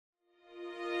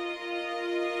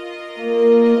Okay,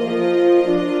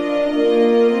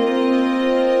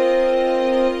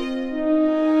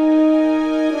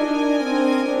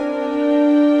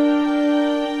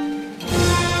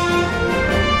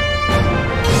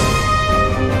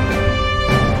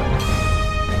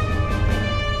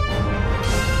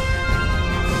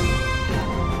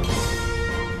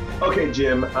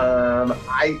 Jim,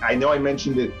 I know I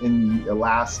mentioned it in the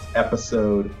last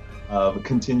episode of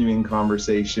Continuing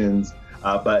Conversations,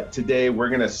 but today we're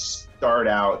going to start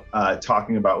out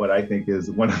talking about what I think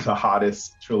is one of the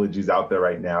hottest trilogies out there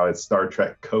right now. It's Star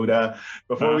Trek Coda.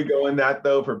 Before we go in that,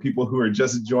 though, for people who are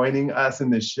just joining us in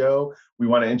this show, we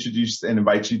want to introduce and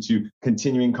invite you to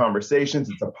Continuing Conversations.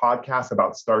 It's a podcast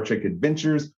about Star Trek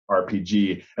Adventures,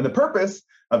 RPG. And the purpose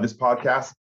of this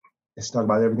podcast is to talk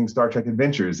about everything Star Trek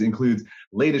Adventures. It includes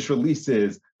latest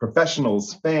releases,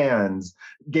 professionals, fans,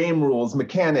 game rules,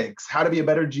 mechanics, how to be a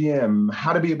better GM,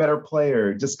 how to be a better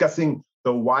player, discussing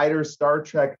the wider Star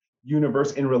Trek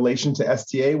universe in relation to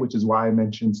STA, which is why I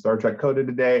mentioned Star Trek Coda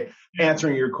today,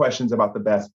 answering your questions about the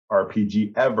best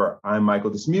RPG ever. I'm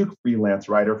Michael Dismuke, freelance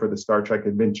writer for the Star Trek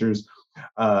Adventures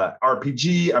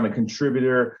RPG. I'm a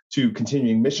contributor to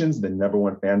Continuing Missions, the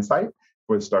 #1 fan site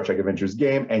for the Star Trek Adventures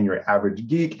game and Your Average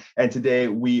Geek. And today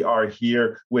we are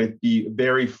here with the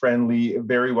very friendly,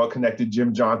 very well-connected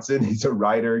Jim Johnson. He's a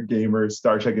writer, gamer,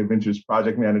 Star Trek Adventures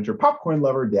project manager, popcorn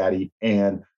lover, daddy,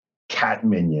 and cat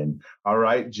minion. All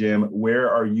right, Jim,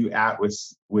 where are you at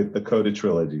with the Coda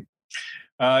trilogy?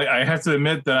 I have to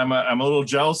admit that I'm a little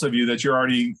jealous of you that you're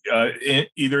already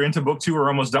either into book 2 or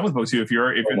almost done with book 2, if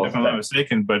I'm not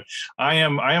mistaken. But I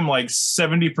am like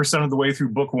 70% of the way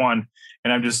through book 1,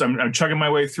 and I'm chugging my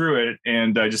way through it,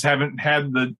 and I just haven't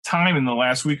had the time in the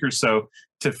last week or so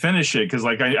to finish it, because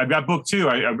like I've got book 2.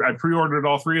 I pre-ordered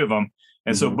all 3 of them,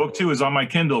 and so book 2 is on my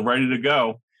Kindle ready to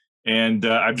go, and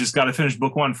I've just got to finish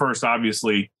book 1 first,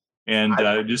 obviously, and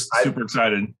super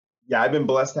excited. Yeah, I've been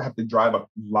blessed to have to drive a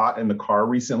lot in the car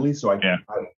recently. So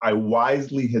I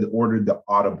wisely had ordered the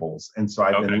Audibles. And so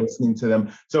I've been listening to them.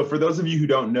 So for those of you who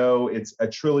don't know, it's a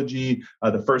trilogy.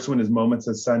 The first one is Moments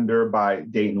Asunder by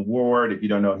Dayton Ward. If you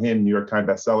don't know him, New York Times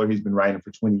bestseller. He's been writing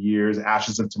for 20 years.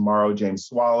 Ashes of Tomorrow, James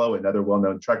Swallow, another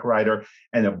well-known Trek writer.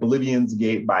 And Oblivion's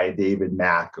Gate by David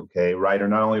Mack, writer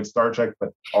not only of Star Trek,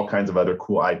 but all kinds of other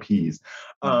cool IPs.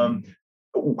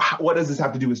 What does this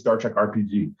have to do with Star Trek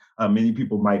RPG? Many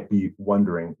people might be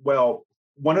wondering. Well,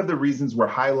 one of the reasons we're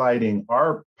highlighting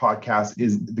our podcast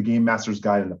is the Game Master's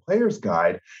Guide and the Player's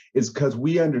Guide is because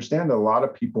we understand that a lot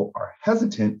of people are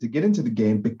hesitant to get into the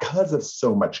game because of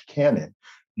so much canon.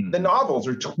 The novels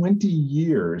are 20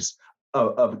 years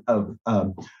of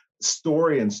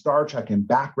story and Star Trek and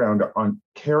background on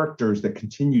characters that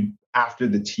continued after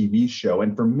the TV show.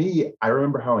 And for me, I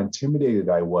remember how intimidated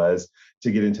I was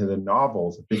to get into the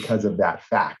novels because of that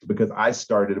fact, because I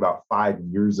started about 5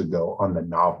 years ago on the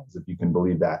novels, if you can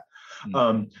believe that.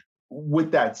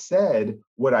 With that said,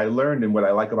 what I learned and what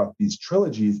I like about these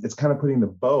trilogies, it's kind of putting the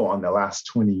bow on the last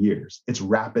 20 years. It's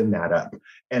wrapping that up.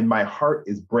 And my heart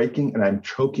is breaking and I'm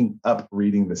choking up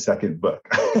reading the second book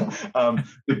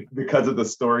because of the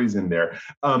stories in there.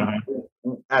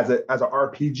 As an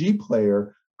RPG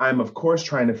player, I'm, of course,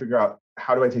 trying to figure out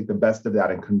how do I take the best of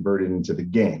that and convert it into the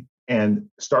game. And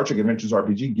Star Trek Adventures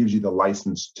RPG gives you the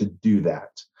license to do that,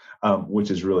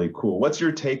 which is really cool. What's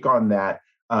your take on that,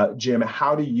 Jim?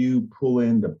 How do you pull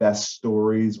in the best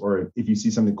stories, or if you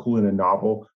see something cool in a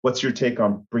novel, what's your take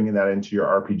on bringing that into your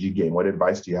RPG game? What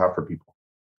advice do you have for people?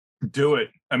 Do it.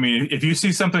 I mean, if you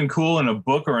see something cool in a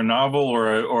book or a novel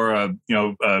or a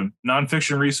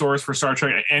nonfiction resource for Star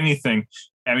Trek, anything,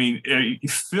 I mean,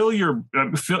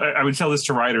 I would tell this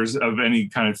to writers of any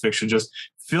kind of fiction, just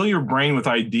fill your brain with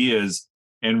ideas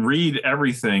and read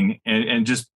everything and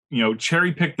just,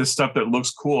 cherry pick the stuff that looks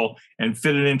cool and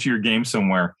fit it into your game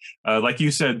somewhere. Like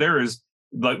you said, there is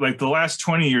like the last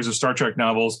 20 years of Star Trek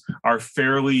novels are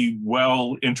fairly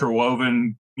well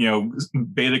interwoven,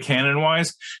 beta canon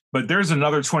wise, but there's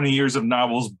another 20 years of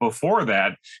novels before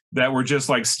that were just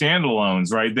like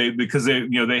standalones, right? Because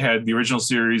they had the original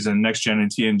series and Next Gen and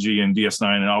TNG and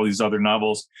DS9 and all these other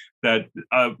novels that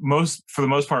for the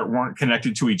most part weren't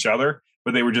connected to each other,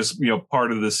 but they were just,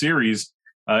 part of the series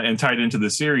and tied into the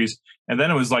series. And then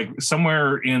it was like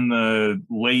somewhere in the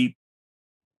late,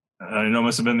 I know it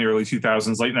must have been the early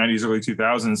 2000s, late 90s, early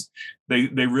 2000s,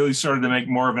 they really started to make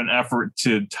more of an effort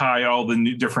to tie all the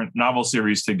new different novel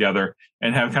series together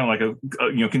and have kind of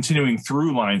like a continuing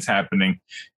through lines happening.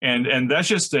 And that's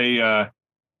just a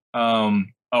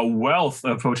wealth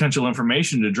of potential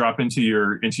information to drop into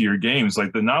your games.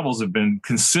 Like the novels have been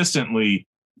consistently,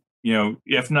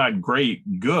 if not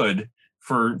great, good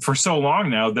for so long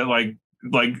now that like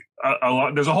like a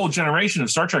lot. There's a whole generation of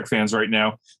Star Trek fans right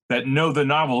now that know the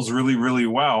novels really, really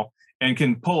well and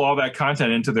can pull all that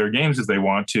content into their games if they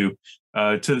want to.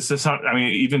 I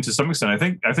mean, even to some extent,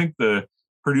 I think the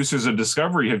producers of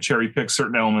Discovery have cherry picked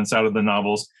certain elements out of the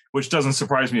novels, which doesn't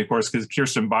surprise me, of course, because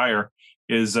Kirsten Beyer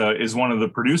is one of the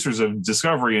producers of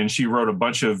Discovery, and she wrote a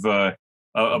bunch of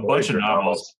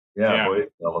novels. Yeah.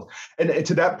 Novels. And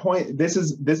to that point, this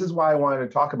is why I wanted to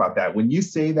talk about that. When you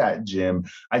say that, Jim,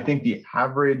 I think the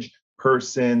average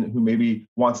person who maybe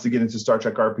wants to get into Star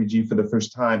Trek RPG for the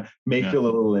first time may feel a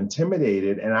little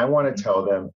intimidated. And I want to tell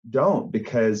them, don't,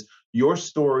 because your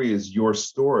story is your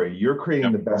story. You're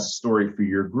creating the best story for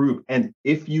your group. And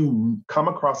if you come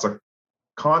across a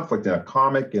conflict in a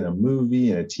comic, in a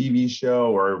movie, in a TV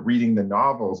show, or reading the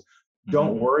novels,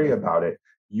 don't worry about it.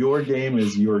 Your game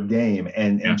is your game,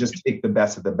 and just take the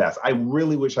best of the best. I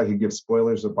really wish I could give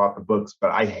spoilers about the books, but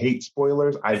I hate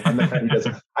spoilers. I'm the kind who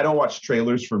doesn't. I don't watch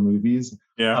trailers for movies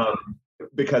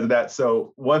because of that.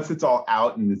 So once it's all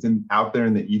out and it's out there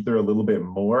in the ether a little bit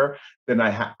more, then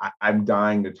I'm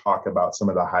dying to talk about some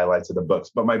of the highlights of the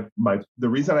books. But the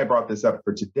reason I brought this up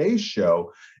for today's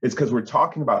show is because we're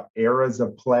talking about eras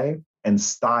of play and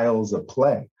styles of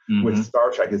play with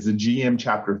Star Trek. It's the GM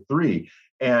Chapter 3.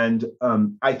 And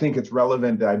I think it's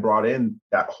relevant that I brought in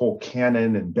that whole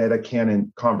canon and beta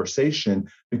canon conversation,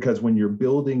 because when you're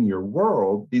building your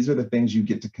world, these are the things you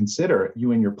get to consider,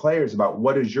 you and your players, about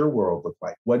what does your world look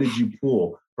like? What did you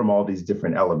pull from all these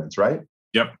different elements, right?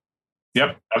 Yep,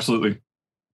 absolutely.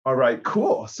 All right,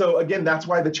 cool. So again, that's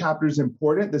why the chapter is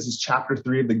important. This is chapter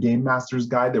 3 of the Game Master's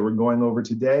Guide that we're going over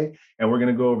today. And we're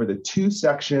going to go over the 2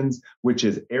 sections, which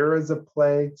is eras of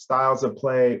play, styles of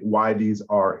play, why these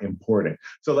are important.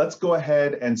 So let's go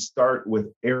ahead and start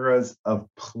with eras of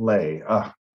play.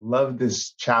 Love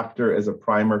this chapter as a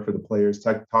primer for the players.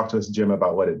 Talk to us, Jim,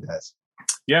 about what it does.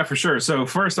 Yeah, for sure. So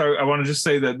first, I want to just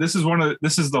say that this is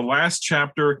the last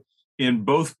chapter in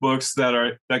both books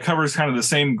that covers kind of the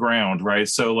same ground, right?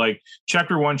 So like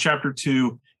chapter 1, chapter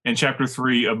 2, and chapter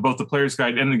 3 of both the Player's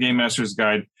Guide and the Game Master's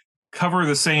Guide cover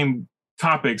the same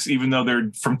topics, even though they're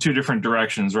from 2 different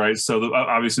directions, right? So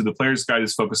obviously the Player's Guide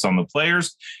is focused on the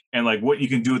players and like what you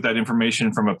can do with that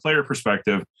information from a player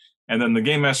perspective. And then the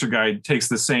Game Master Guide takes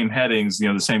the same headings,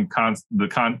 the same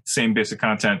same basic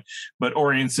content, but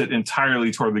orients it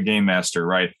entirely toward the Game Master,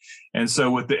 right? And so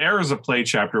with the eras of play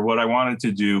chapter, what I wanted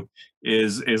to do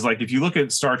is like, if you look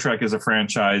at Star Trek as a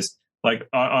franchise, like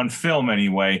on film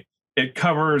anyway, it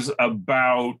covers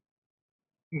about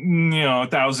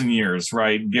 1,000 years,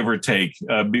 right, give or take,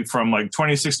 from like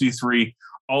 2063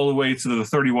 all the way to the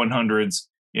 3100s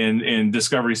in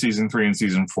Discovery season 3 and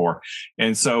season 4.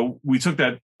 And so we took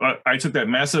that. I took that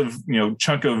massive,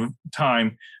 chunk of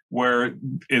time where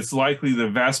it's likely the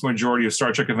vast majority of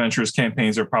Star Trek Adventures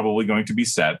campaigns are probably going to be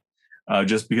set,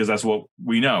 just because that's what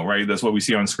we know, right? That's what we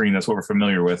see on screen. That's what we're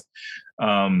familiar with.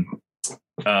 Although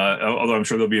I'm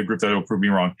sure there'll be a group that will prove me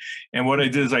wrong. And what I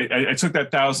did is I took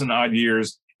that 1,000 odd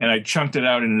years and I chunked it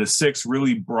out into 6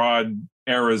 really broad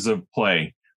eras of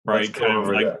play, right? Kind of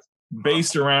like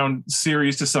based around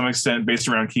series to some extent, based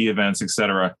around key events,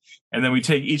 etc. And then we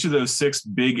take each of those 6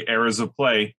 big eras of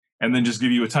play and then just give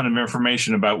you a ton of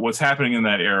information about what's happening in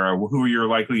that era, who are your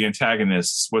likely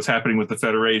antagonists, what's happening with the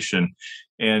Federation,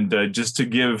 and just to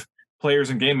give players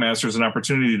and game masters an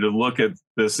opportunity to look at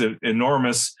this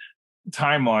enormous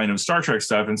timeline of Star Trek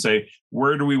stuff and say,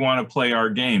 where do we want to play our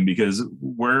game? Because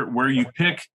where you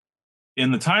pick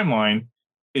in the timeline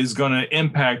is going to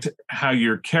impact how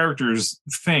your characters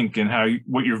think and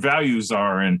what your values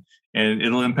are, and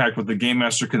it'll impact what the game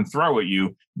master can throw at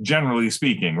you, generally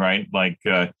speaking, right? Like,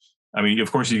 I mean,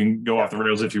 of course you can go off the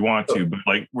rails if you want to, but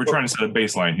like we're trying to set a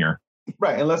baseline here.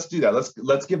 Right, and let's do that.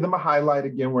 Let's give them a highlight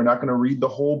again. We're not going to read the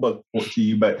whole book to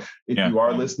you, but if you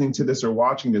are listening to this or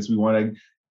watching this, we want to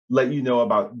let you know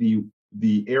about the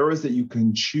eras that you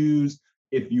can choose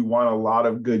if you want a lot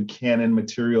of good canon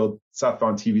material, stuff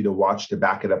on TV to watch to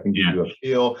back it up and give you a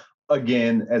feel.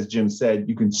 Again, as Jim said,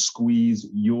 you can squeeze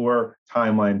your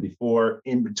timeline before,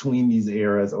 in between these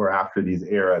eras, or after these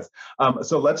eras.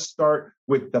 So let's start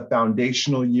with the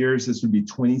foundational years. This would be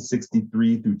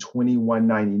 2063 through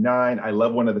 2199. I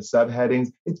love one of the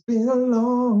subheadings. It's been a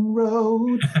long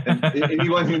road. And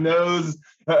anyone who knows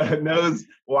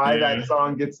why that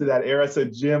song gets to that era. So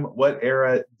Jim, what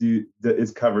era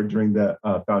is covered during the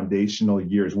foundational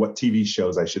years? What TV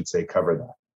shows, I should say, cover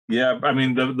that? Yeah, I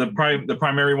mean, the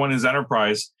primary one is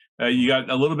Enterprise. You got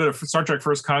a little bit of Star Trek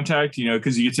First Contact,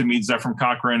 because you get to meet Zefram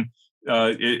Cochrane.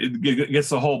 It gets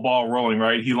the whole ball rolling,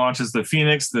 right? He launches the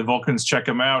Phoenix. The Vulcans check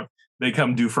him out. They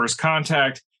come do First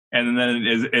Contact. and then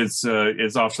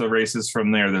it's off to the races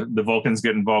from there. The Vulcans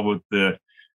get involved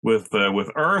with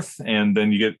Earth, and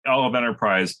then you get all of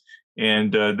Enterprise.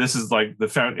 And this is like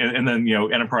and then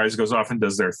Enterprise goes off and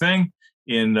does their thing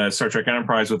in Star Trek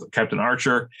Enterprise with Captain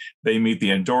Archer. They meet the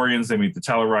Andorians, they meet the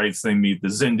Tellarites, they meet the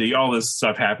Xindi. All this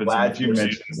stuff happens. Glad you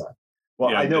mentioned that.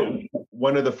 Well, I know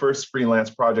one of the first freelance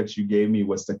projects you gave me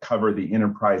was to cover the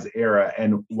Enterprise era,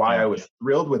 and why I was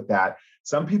thrilled with that.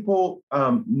 Some people,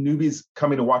 newbies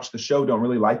coming to watch the show, don't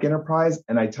really like Enterprise,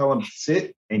 and I tell them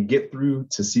sit and get through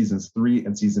to seasons 3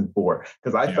 and season 4,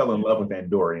 because I fell in love with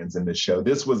Andorians in this show.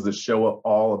 This was the show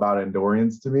all about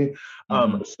Andorians to me.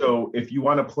 So if you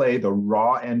want to play the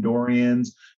raw Andorians,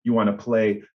 you want to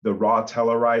play the raw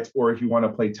Tellarites, or if you want to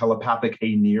play telepathic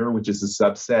Aenir, which is a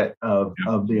subset of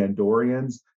the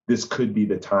Andorians, this could be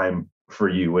the time for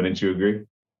you. Wouldn't you agree?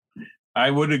 I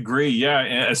would agree,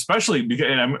 yeah, especially because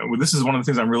this is one of the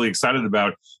things I'm really excited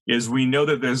about. Is we know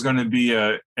that there's going to be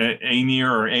a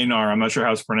Aenir or Aenar, I'm not sure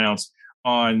how it's pronounced,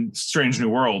 on Strange New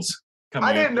Worlds.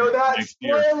 I didn't know that.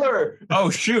 Spoiler! Oh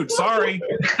shoot! Sorry.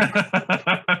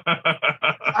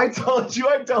 I told you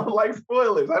I don't like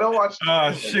spoilers. I don't watch.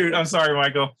 Oh shoot! I'm sorry,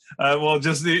 Michael. Well,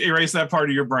 just erase that part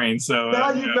of your brain. So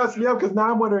now you messed me up, because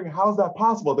now I'm wondering how's that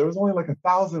possible. There was only like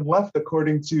 1,000 left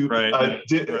according to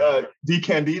D.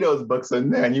 Candido's books,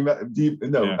 and then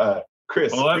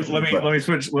Chris. Well, let me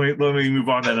switch. Let me move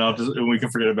on, and we can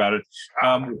forget about it.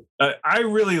 I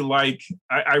really like.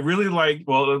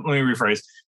 Well, let me rephrase.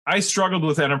 I struggled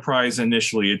with Enterprise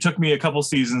initially. It took me a couple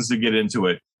seasons to get into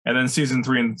it. And then season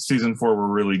 3 and season 4 were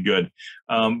really good.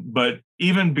 But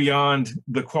even beyond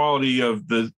the quality of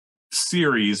the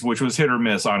series, which was hit or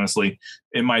miss, honestly,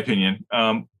 in my opinion,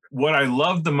 what I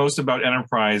love the most about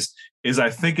Enterprise is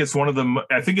I think it's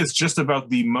just about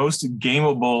the most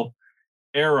gameable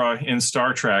era in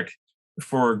Star Trek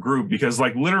for a group. Because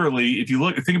like literally, if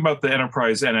you think about the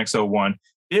Enterprise NX-01,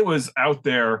 it was out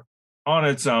there on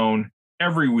its own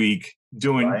every week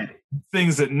doing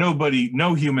things that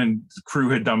no human crew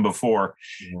had done before.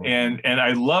 And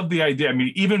I love the idea. I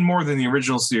mean, even more than the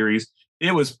original series,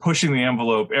 it was pushing the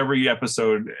envelope every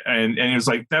episode. And it was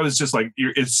like, that was just like,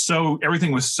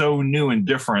 everything was so new and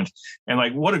different. And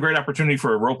like, what a great opportunity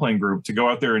for a role-playing group to go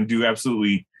out there and do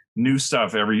absolutely new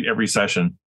stuff every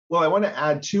session. Well, I want to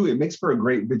add too, it makes for a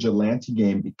great vigilante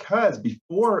game, because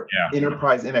before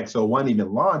Enterprise NX-01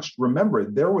 even launched, remember,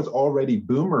 there was already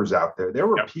boomers out there. There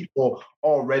were people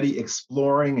already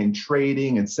exploring and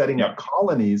trading and setting up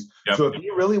colonies. So if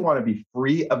you really want to be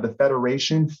free of the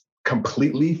Federation,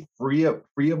 completely free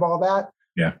of all that,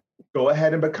 go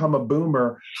ahead and become a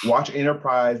boomer. Watch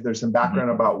Enterprise. There's some background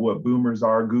about what boomers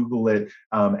are. Google it.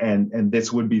 And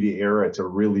this would be the era to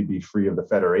really be free of the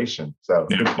Federation. So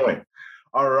good point.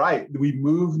 All right, we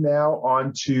move now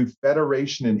on to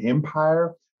Federation and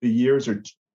Empire. The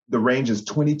range is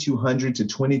 2200 to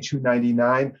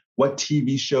 2299. What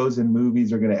TV shows and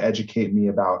movies are going to educate me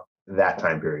about that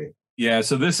time period? Yeah,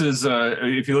 so this is,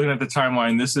 if you're looking at the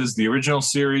timeline, this is the original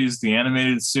series, the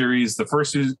animated series, the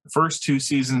first 2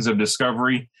 seasons of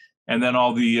Discovery, and then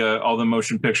all the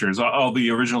motion pictures, all the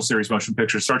original series motion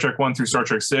pictures, Star Trek 1 through Star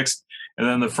Trek 6, and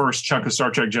then the first chunk of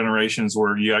Star Trek Generations,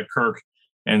 where you got Kirk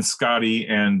and Scotty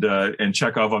and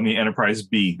Chekhov on the Enterprise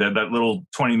B, that little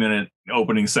 20-minute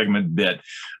opening segment bit.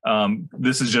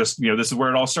 This is just, this is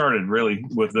where it all started, really,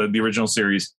 with the original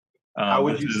series. How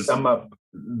would you sum up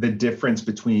the difference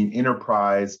between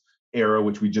Enterprise era,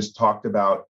 which we just talked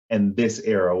about, and this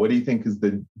era? What do you think is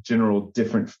the general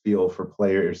different feel for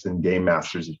players and game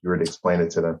masters, if you were to explain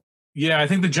it to them? Yeah, I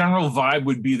think the general vibe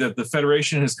would be that the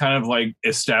Federation has kind of like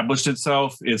established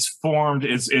itself. It's formed.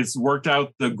 It's worked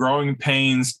out the growing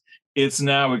pains. It's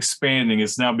now expanding.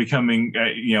 It's now becoming,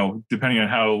 depending on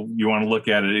how you want to look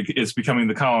at it, it's becoming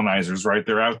the colonizers, right?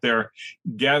 They're out there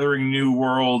gathering new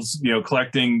worlds,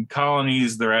 collecting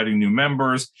colonies. They're adding new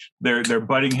members. They're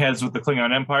butting heads with the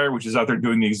Klingon Empire, which is out there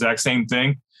doing the exact same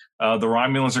thing. The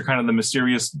Romulans are kind of the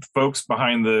mysterious folks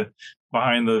behind the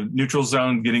neutral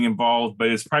zone getting involved, but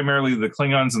it's primarily the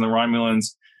Klingons and the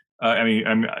Romulans.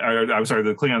 I'm sorry,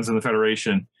 the Klingons and the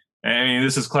Federation. I mean,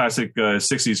 this is classic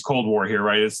 60s Cold War here,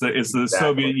 right? It's the exactly.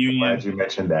 Soviet Union. I'm glad you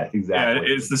mentioned that. Exactly.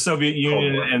 Yeah, it's the Soviet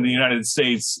Union and the United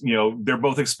States. They're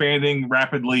both expanding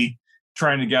rapidly,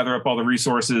 trying to gather up all the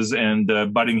resources and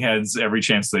butting heads every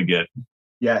chance they get.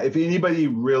 Yeah, if anybody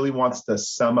really wants to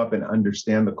sum up and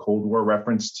understand the Cold War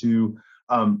reference to,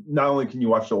 not only can you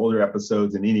watch the older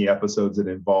episodes and any episodes that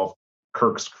involve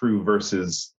Kirk's crew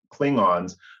versus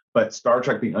Klingons, but Star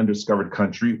Trek: The Undiscovered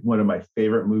Country, one of my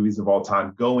favorite movies of all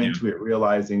time. Go into it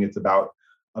realizing it's about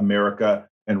America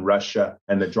and Russia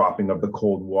and the dropping of the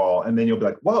Cold Wall. And then you'll be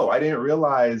like, whoa, I didn't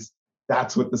realize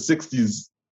that's what the 60s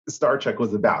Star Trek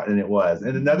was about, and it was.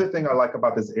 And another thing I like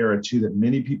about this era too that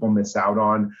many people miss out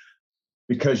on,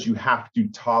 because you have to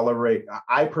tolerate,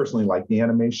 I personally like the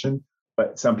animation,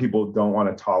 but some people don't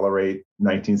want to tolerate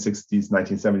 1960s,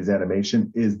 1970s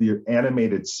animation, is the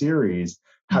animated series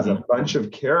has a bunch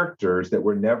of characters that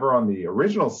were never on the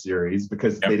original series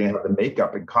because they didn't have the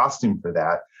makeup and costume for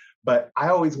that. But I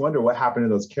always wonder what happened to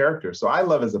those characters. So I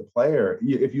love as a player,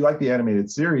 if you like the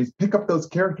animated series, pick up those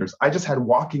characters. I just had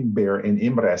Walking Bear and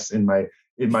Imbres in my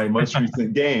most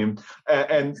recent game,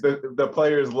 and the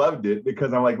players loved it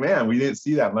because I'm like, man, we didn't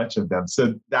see that much of them.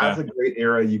 So that's a great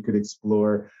era you could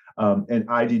explore. And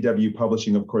IDW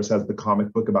Publishing, of course, has the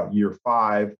comic book about year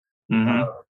 5.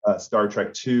 Star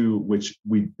Trek II,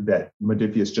 that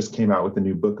Modiphius just came out with a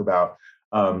new book about.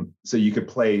 So you could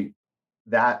play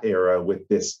that era with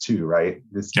this too, right?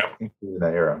 This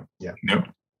that era. Yeah.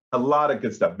 A lot of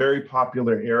good stuff. Very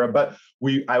popular era, but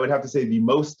I would have to say the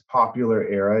most popular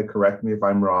era, correct me if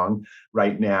I'm wrong,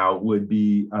 right now would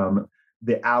be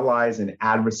the Allies and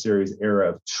Adversaries era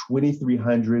of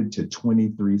 2300 to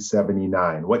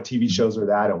 2379. What TV shows are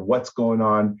that, and what's going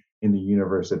on in the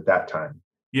universe at that time?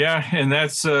 Yeah, and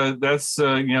that's Next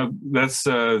Gen,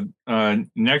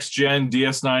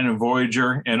 DS9, and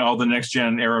Voyager, and all the Next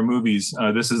Gen era movies.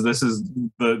 This is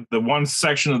the one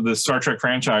section of the Star Trek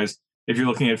franchise, if you're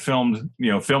looking at film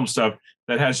stuff,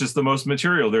 that has just the most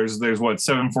material. There's what,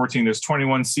 714. There's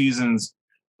 21 seasons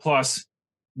plus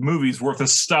movies worth of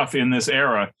stuff in this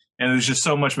era, and there's just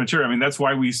so much material. I mean, that's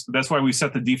why we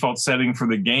set the default setting for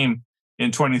the game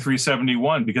in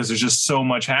 2371, because there's just so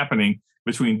much happening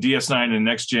between DS9 and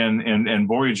Next Gen and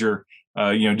Voyager,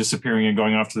 disappearing and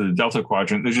going off to the Delta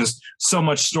Quadrant. There's just so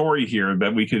much story here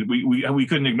that we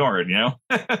couldn't ignore it,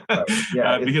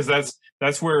 because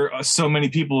that's where so many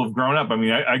people have grown up. I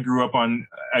mean, I grew up on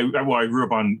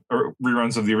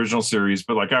reruns of the original series,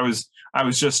 but like I was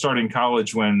just starting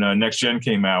college when Next Gen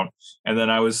came out, and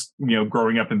then I was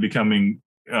growing up and becoming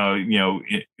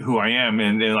who I am,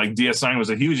 and like DS9 was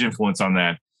a huge influence on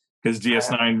that. Because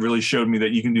DS9 really showed me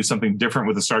that you can do something different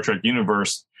with the Star Trek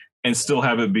universe and still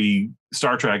have it be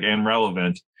Star Trek and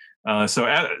relevant. So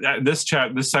this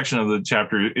section of the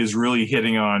chapter is really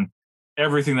hitting on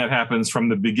everything that happens from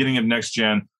the beginning of Next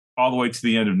Gen all the way to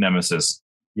the end of Nemesis.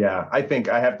 Yeah, I think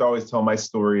I have to always tell my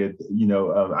story.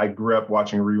 I grew up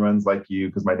watching reruns like you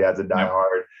because my dad's a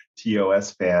diehard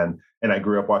TOS fan, and I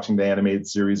grew up watching the animated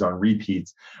series on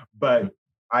repeats. But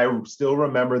I still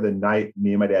remember the night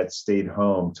me and my dad stayed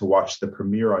home to watch the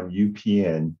premiere on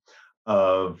UPN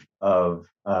of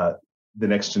The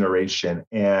Next Generation.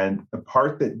 And the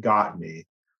part that got me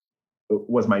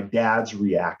was my dad's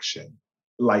reaction.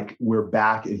 Like, we're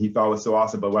back, and he thought it was so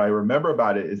awesome. But what I remember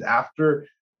about it is during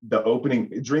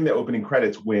the opening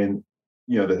credits, when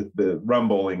the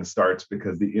rumbling starts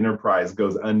because the Enterprise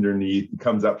goes underneath,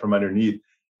 comes up from underneath,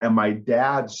 and my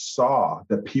dad saw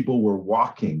that people were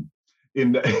walking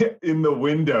in the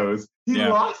windows. He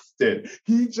lost it.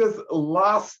 He just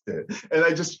lost it. And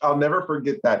I'll never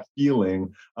forget that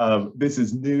feeling of, this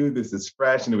is new, this is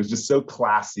fresh. And it was just so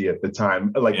classy at the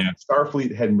time. Like,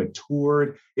 Starfleet had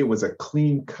matured. It was a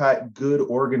clean cut, good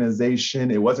organization.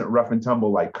 It wasn't rough and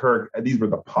tumble like Kirk. These were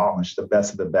the polished, the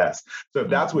best of the best. So if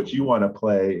that's what you want to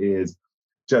play, is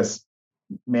just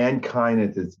mankind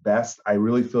at its best, I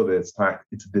really feel that it's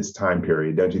this time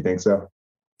period. Don't you think so?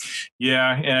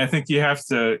 Yeah, and I think you have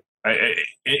to,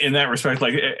 in that respect,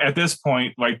 like at this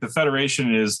point, like the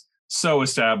Federation is so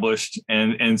established,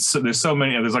 and so there's like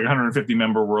 150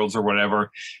 member worlds or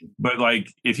whatever. But like,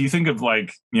 if you think of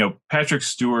Patrick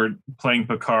Stewart playing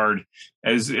Picard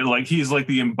as like, he's like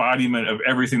the embodiment of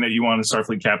everything that you want a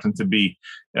Starfleet captain to be.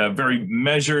 Very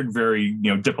measured, very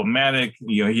diplomatic.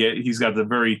 He's got the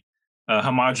very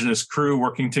homogenous crew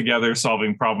working together,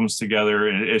 solving problems together,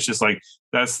 and it's just like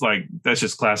that's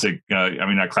just classic.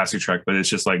 Not classic Trek, but it's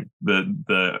just like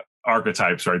the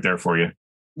archetypes right there for you.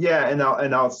 Yeah, and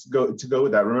I'll go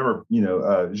with that. Remember,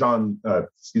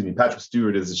 Patrick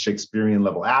Stewart is a Shakespearean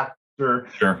level actor.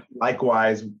 Sure.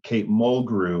 Likewise, Kate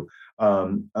Mulgrew.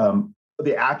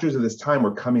 The actors of this time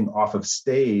were coming off of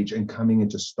stage and coming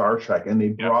into Star Trek, and they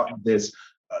brought this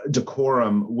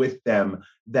decorum with them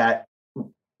that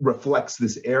reflects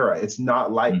this era. It's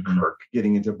not like Kirk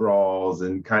getting into brawls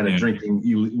and kind of drinking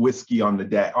whiskey on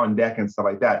deck and stuff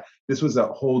like that. This was a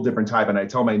whole different type. And I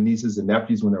tell my nieces and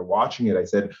nephews when they're watching it, I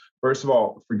said, first of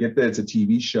all, forget that it's a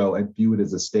TV show and view it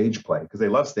as a stage play, because they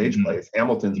love stage plays.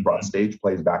 Hamilton's brought stage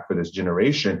plays back for this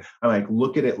generation. I'm like,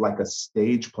 look at it like a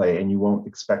stage play, and you won't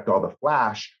expect all the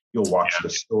flash. You'll watch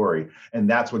the story, and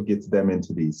that's what gets them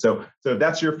into these. So if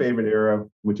that's your favorite era,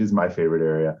 which is my favorite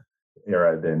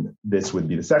era, then this would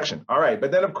be the section. All right.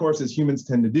 But then, of course, as humans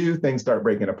tend to do, things start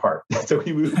breaking apart. So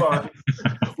we move on.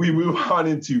 We move on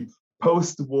into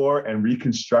post-war and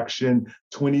Reconstruction,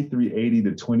 2380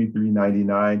 to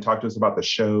 2399. Talk to us about the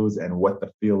shows and what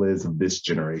the feel is of this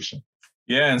generation.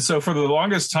 Yeah, and so for the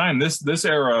longest time, this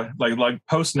era, like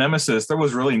post Nemesis, there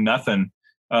was really nothing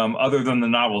other than the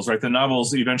novels, right? The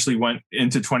novels eventually went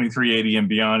into 2380 and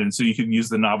beyond, and so you could use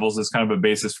the novels as kind of a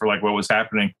basis for like what was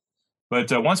happening. But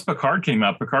once Picard came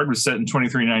out, Picard was set in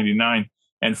 2399,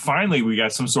 and finally we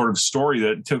got some sort of story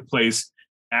that took place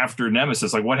after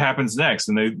Nemesis. Like what happens next?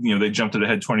 And they jumped it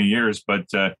ahead 20 years, but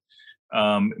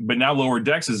now Lower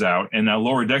Decks is out, and now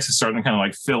Lower Decks is starting to kind of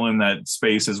like fill in that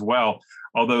space as well.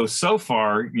 Although so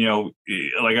far,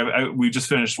 we just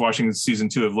finished watching season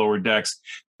 2 of Lower Decks.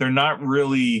 They're not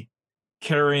really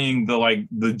carrying the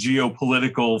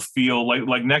geopolitical feel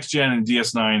like Next Gen and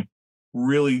DS9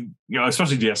 really,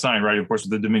 especially DS9, right? Of course,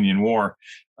 with the Dominion War,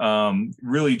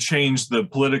 really changed the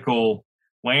political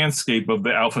landscape of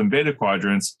the Alpha and Beta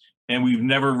quadrants, and we've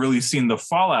never really seen the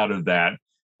fallout of that.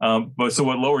 But so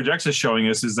what Lower Decks is showing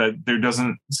us is that there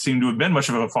doesn't seem to have been much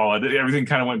of a fallout. Everything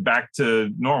kind of went back to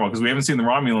normal because we haven't seen the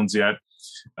Romulans yet.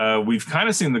 We've kind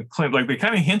of seen they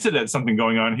kind of hinted at something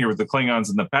going on here with the Klingons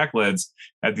and the Pakleds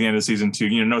at the end of season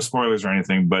 2. No spoilers or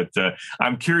anything, but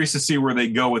I'm curious to see where they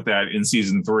go with that in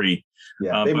season 3.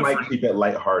 Yeah, they might keep it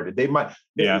lighthearted. They might,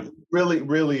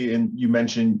 really. And you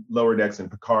mentioned Lower Decks and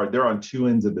Picard. They're on two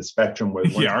ends of the spectrum. Where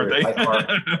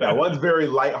one's very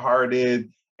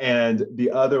lighthearted. And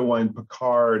the other one,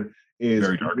 Picard, is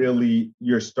really,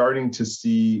 you're starting to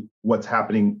see what's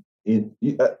happening in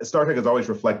Star Trek has always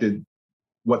reflected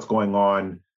what's going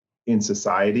on in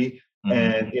society. Mm-hmm.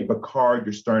 And in Picard,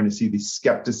 you're starting to see the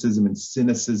skepticism and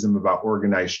cynicism about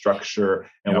organized structure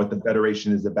and what the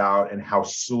Federation is about and how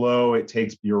slow it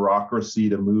takes bureaucracy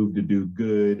to move to do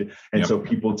good. And so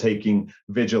people taking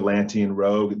vigilante and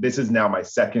rogue. This is now my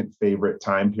second favorite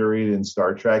time period in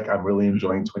Star Trek. I'm really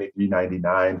enjoying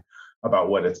 2399 about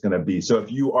what it's going to be. So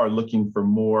if you are looking for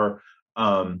more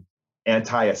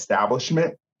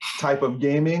anti-establishment type of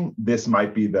gaming, this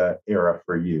might be the era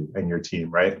for you and your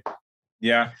team, right?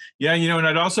 Yeah. And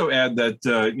I'd also add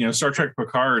that Star Trek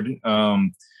Picard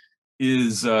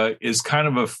is kind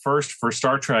of a first for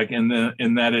Star Trek in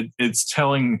that it's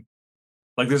telling,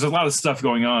 like, there's a lot of stuff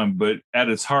going on, but at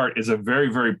its heart is a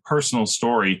very, very personal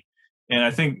story. And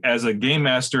I think as a game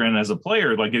master and as a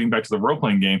player, like getting back to the role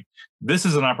playing game, this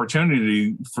is an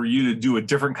opportunity for you to do a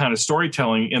different kind of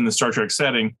storytelling in the Star Trek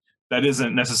setting. That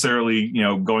isn't necessarily,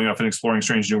 going off and exploring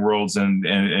strange new worlds and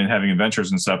having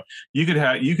adventures and stuff. You could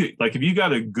if you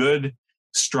got a good,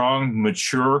 strong,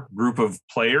 mature group of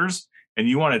players and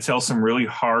you want to tell some really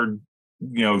hard,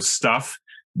 stuff,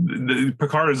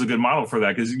 Picard is a good model for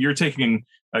that, because you're taking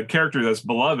a character that's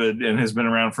beloved and has been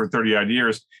around for 30 odd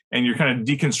years and you're kind of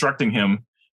deconstructing him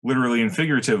literally and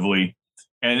figuratively.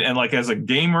 And like as a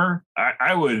gamer,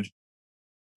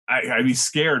 I'd be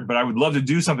scared, but I would love to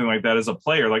do something like that as a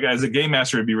player. Like as a game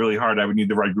master, it'd be really hard. I would need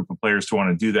the right group of players to want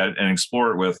to do that and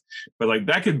explore it with. But like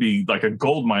that could be like a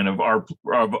gold mine of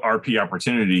RP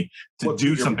opportunity to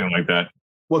do something like that.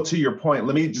 Well, to your point,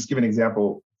 let me just give an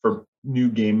example for new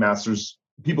game masters,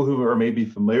 people who are maybe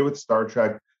familiar with Star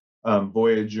Trek,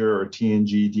 Voyager or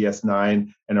TNG,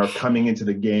 DS9, and are coming into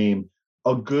the game.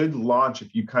 A good launch,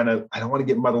 if you I don't want to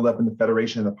get muddled up in the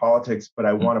Federation and the politics, but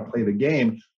I want to play the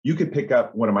game, you could pick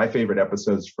up one of my favorite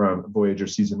episodes from Voyager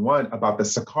season 1 about the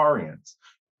Sicarians.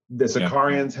 The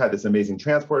Sicarians had this amazing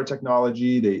transporter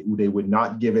technology. They would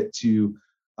not give it to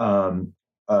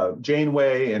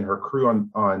Janeway and her crew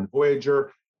on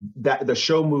Voyager. That the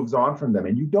show moves on from them,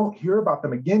 and you don't hear about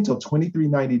them again until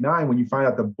 2399 when you find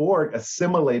out the Borg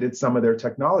assimilated some of their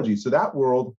technology. So that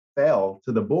world fell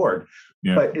to the Borg,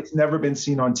 but it's never been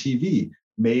seen on TV.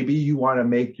 Maybe you want to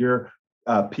make your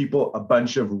people a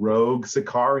bunch of rogue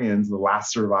Sicarians, the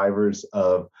last survivors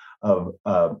of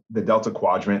the Delta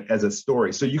Quadrant, as a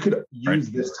story. So you could use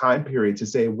this time period to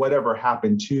say, whatever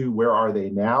happened to Where Are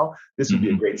They Now? This would be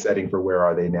a great setting for Where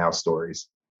Are They Now stories.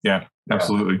 Yeah,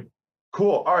 absolutely.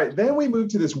 Cool. All right. Then we move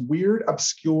to this weird,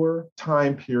 obscure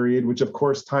time period, which of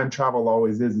course time travel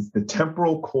always is. It's the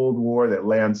temporal Cold War that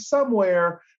lands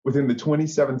somewhere within the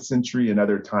 27th century and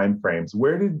other time frames.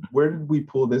 Where did we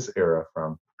pull this era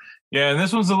from? Yeah, and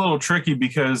this one's a little tricky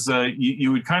because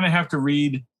you would kind of have to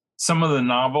read some of the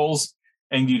novels,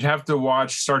 and you'd have to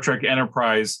watch Star Trek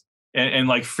Enterprise and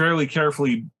like fairly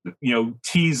carefully,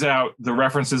 tease out the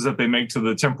references that they make to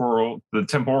the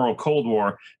temporal Cold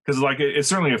War, because like it's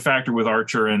certainly a factor with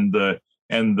Archer and the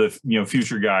and the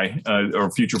future guy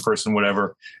or future person,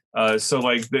 whatever. So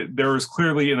like there was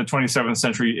clearly in the 27th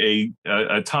century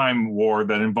a time war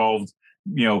that involved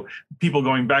people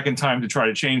going back in time to try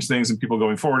to change things, and people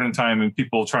going forward in time, and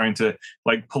people trying to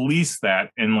like police that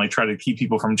and like try to keep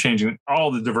people from changing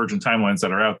all the divergent timelines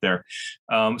that are out there.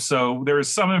 So there is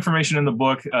some information in the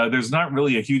book. There's not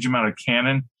really a huge amount of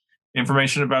canon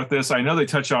information about this. I know they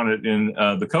touch on it in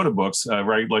the Coda books,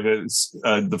 right? Like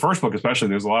the first book, especially.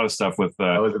 There's a lot of stuff with.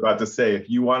 I was about to say, if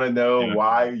you want to know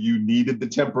why you needed the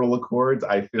temporal accords,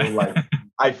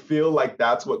 I feel like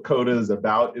that's what Coda is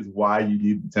about. Is why you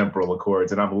need the temporal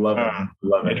accords, and I'm loving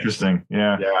it. Interesting,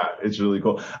 yeah, it's really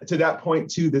cool. To that point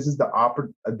too, this is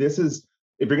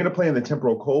if you're going to play in the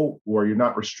temporal Cold War, you're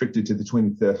not restricted to the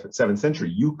 27th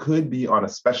century. You could be on a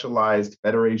specialized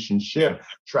Federation ship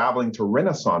traveling to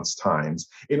Renaissance times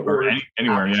in order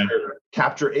to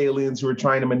capture aliens who are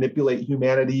trying to manipulate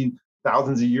humanity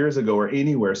thousands of years ago or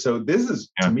anywhere. So this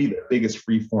is, to me, the biggest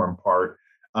freeform part.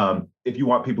 If you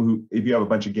want if you have a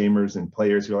bunch of gamers and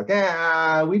players who are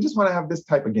like, we just want to have this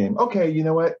type of game. Okay, you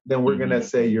know what? Then we're going to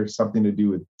say you're something to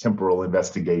do with temporal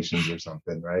investigations or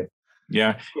something, right?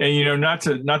 Yeah. And, not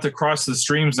to cross the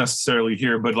streams necessarily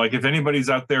here, but like if anybody's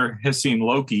out there has seen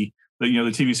Loki, the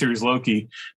TV series Loki,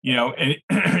 and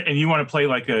and you want to play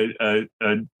like a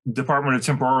Department of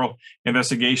Temporal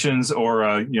Investigations or,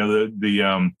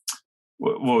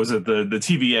 what was it? The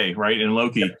TVA, right? In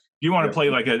Loki, you want to play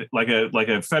like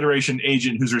a Federation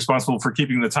agent who's responsible for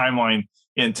keeping the timeline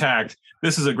intact.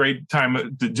 This is a great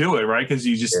time to do it, right? Because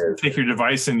you just take your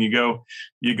device and you go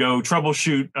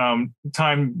troubleshoot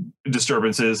time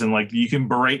disturbances, and like you can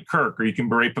berate Kirk or you can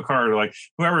berate Picard or like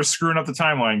whoever's screwing up the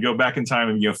timeline. Go back in time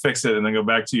and fix it, and then go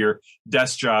back to your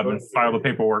desk job and file the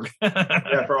paperwork.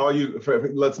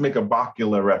 Let's make a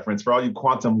Bakula reference for all you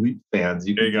Quantum Leap fans.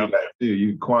 You can do that too.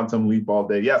 You Quantum Leap all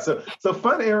day. Yeah, so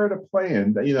fun era to play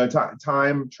in.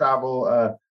 Time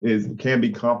travel. Can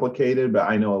be complicated, but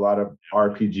I know a lot of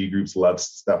RPG groups love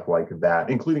stuff like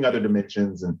that, including other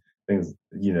dimensions and things,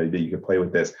 that you could play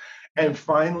with this. And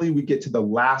finally, we get to the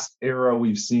last era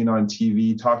we've seen on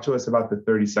TV. Talk to us about the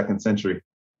 32nd century.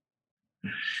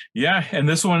 Yeah, and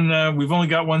this one, we've only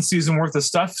got one season worth of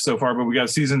stuff so far, but we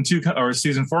got season 2 or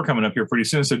season 4 coming up here pretty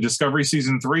soon. So Discovery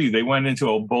season 3, they went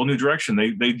into a bold new direction.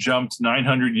 They jumped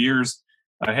 900 years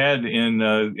ahead in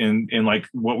like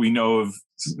what we know of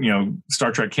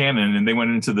Star Trek canon, and they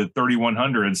went into the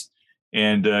 3100s,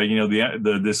 and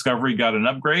the Discovery got an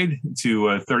upgrade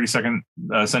to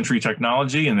 32nd century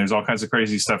technology, and there's all kinds of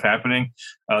crazy stuff happening.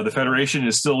 The Federation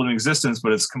is still in existence,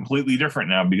 but it's completely different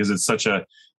now because it's such a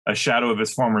shadow of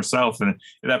its former self, and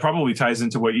that probably ties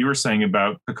into what you were saying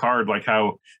about Picard, like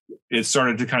how it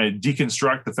started to kind of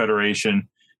deconstruct the Federation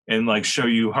and like show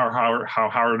you how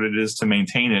hard it is to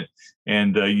maintain it.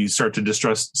 And you start to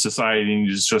distrust society, and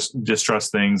you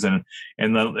distrust things, and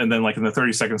then like in the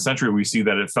 32nd century, we see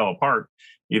that it fell apart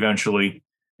eventually,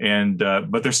 and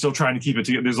but they're still trying to keep it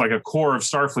together. There's like a core of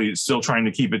Starfleet still trying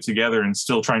to keep it together and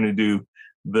still trying to do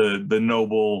the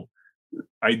noble,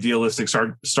 idealistic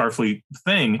Starfleet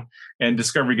thing, and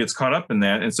Discovery gets caught up in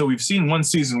that. And so we've seen one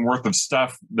season worth of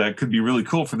stuff that could be really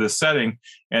cool for this setting.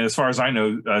 And as far as I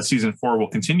know, season 4 will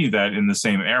continue that in the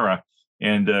same era.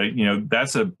 And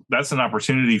that's an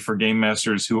opportunity for game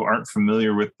masters who aren't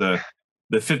familiar with the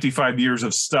 55 years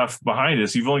of stuff behind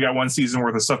us. You've only got one season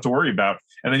worth of stuff to worry about,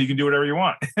 and then you can do whatever you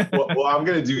want. well, I'm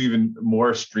going to do even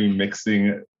more stream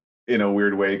mixing in a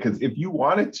weird way, because if you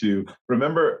wanted to,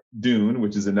 remember Dune,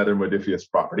 which is another Modiphius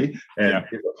property, and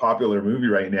it's a popular movie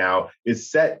right now,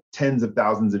 is set tens of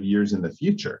thousands of years in the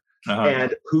future.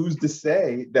 And who's to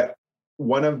say that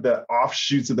one of the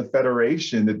offshoots of the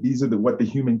Federation, that these are what the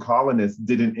human colonists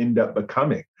didn't end up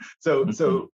becoming.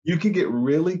 So you can get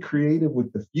really creative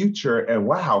with the future, and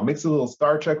mix a little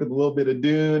Star Trek with a little bit of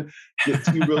Dune, get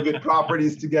two real good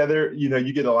properties together.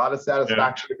 You get a lot of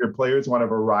satisfaction if your players want a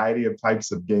variety of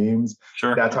types of games.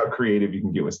 Sure. That's how creative you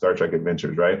can get with Star Trek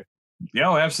Adventures, right? Yeah,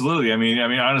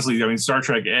 honestly, Star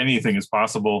Trek, anything is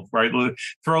possible, right?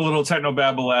 Throw a little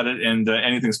technobabble at it, and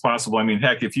anything's possible. I mean,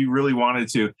 heck, if you really wanted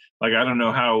to, like, I don't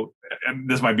know how,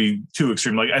 this might be too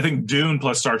extreme. Like, I think Dune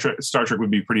plus Star Trek would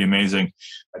be pretty amazing.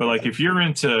 But like, if you're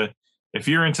into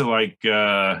like,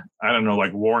 I don't know,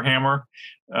 like Warhammer,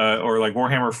 or like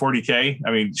Warhammer 40K,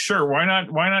 I mean, sure, why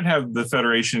not have the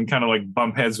Federation kind of like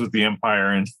bump heads with the Empire,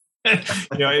 and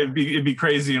it'd be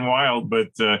crazy and wild, but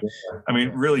I mean,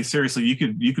 really, seriously, you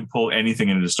could pull anything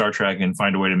into Star Trek and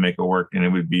find a way to make it work, and it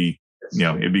would be,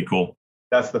 it'd be cool.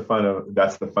 That's the fun of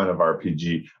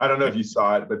RPG. I don't know if you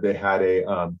saw it, but they had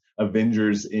a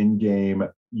Avengers in-game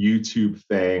YouTube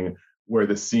thing where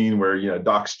the scene where,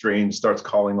 Doc Strange starts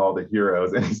calling all the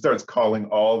heroes, and he starts calling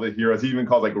all the heroes. He even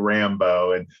calls like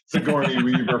Rambo and Sigourney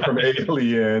Weaver from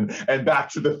Alien and Back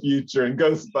to the Future and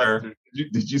Ghostbusters. Sure.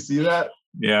 Did you see that?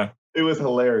 Yeah. It was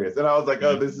hilarious. And I was like,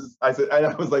 I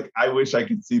was like, I wish I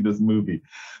could see this movie.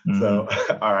 Mm-hmm. So,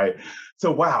 all right.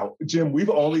 So, wow, Jim, we've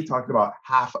only talked about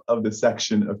half of the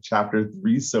section of chapter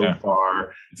 3 so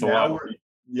far. It's a lot.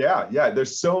 Yeah.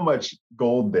 There's so much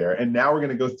gold there. And now we're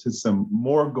going to go to some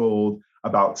more gold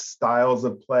about styles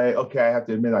of play. Okay, I have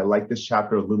to admit, I like this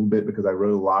chapter a little bit because I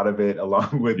wrote a lot of it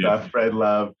along with Fred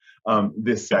Love,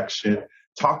 this section.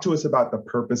 Talk to us about the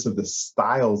purpose of the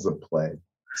styles of play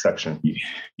section.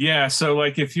 Yeah. So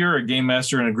like if you're a game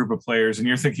master in a group of players and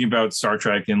you're thinking about Star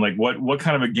Trek and like what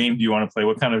kind of a game do you want to play?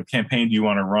 What kind of campaign do you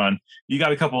want to run? You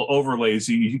got a couple overlays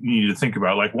you need to think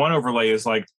about. Like one overlay is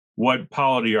like, what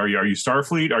polity are you? Are you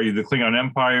Starfleet? Are you the Klingon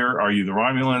Empire? Are you the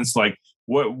Romulans? Like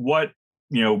what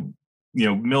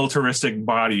militaristic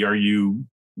body are you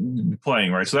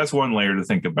playing, right? So that's one layer to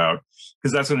think about,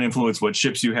 because that's going to influence what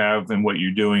ships you have and what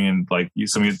you're doing and like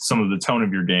some of the tone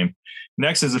of your game.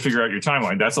 Next is to figure out your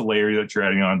timeline. That's a layer that you're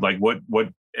adding on. Like what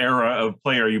era of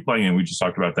play are you playing in? We just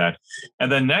talked about that.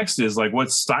 And then next is like,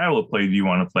 what style of play do you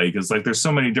want to play? Because like there's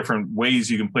so many different ways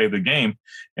you can play the game.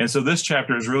 And so this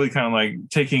chapter is really kind of like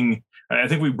taking, I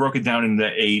think we broke it down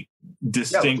into 8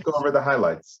 distinct. Yeah, let's go over the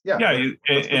highlights.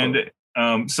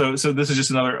 So this is just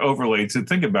another overlay to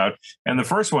think about. And the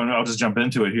first one, I'll just jump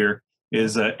into it here,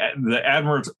 is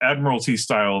the Admiralty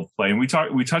style of play. And we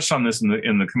touched on this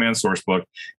in the command source book.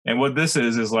 And what this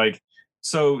is like,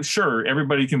 so sure,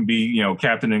 everybody can be,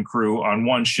 captain and crew on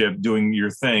one ship doing your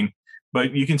thing,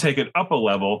 but you can take it up a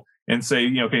level and say,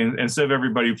 okay, instead of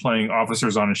everybody playing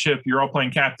officers on a ship, you're all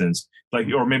playing captains. Like,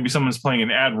 or maybe someone's playing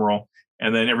an admiral,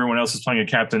 and then everyone else is playing a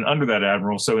captain under that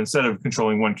admiral. So instead of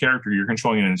controlling one character, you're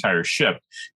controlling an entire ship.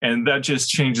 And that just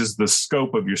changes the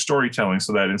scope of your storytelling,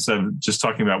 so that instead of just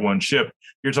talking about one ship,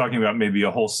 you're talking about maybe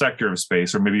a whole sector of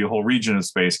space or maybe a whole region of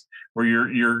space, where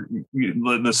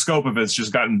the scope of it's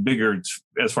just gotten bigger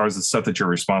as far as the stuff that you're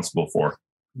responsible for.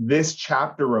 This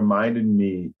chapter reminded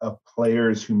me of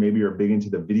players who maybe are big into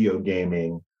the video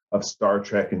gaming of Star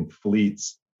Trek and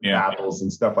fleets. Battles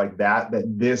and stuff like that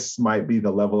this might be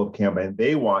the level of campaign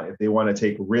they want if they want to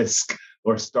take Risk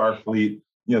or Starfleet,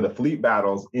 the fleet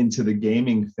battles into the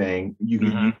gaming thing. You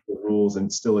can use the rules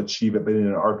and still achieve it, but in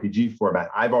an RPG format.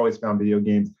 I've always found video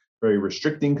games very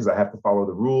restricting because I have to follow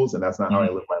the rules, and that's not how I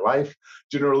live my life.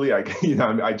 Generally, I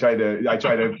try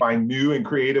to find new and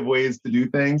creative ways to do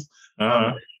things.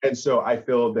 And so I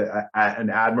feel that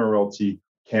an Admiralty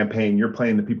campaign, you're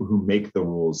playing the people who make the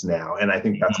rules now. And I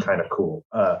think that's kind of cool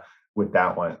with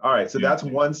that one. All right. So that's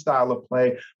one style of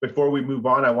play. Before we move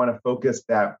on, I want to focus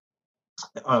that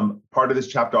part of this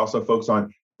chapter also focus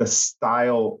on the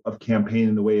style of campaign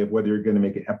in the way of whether you're going to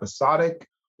make it episodic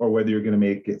or whether you're going to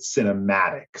make it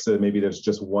cinematic. So maybe there's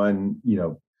just one,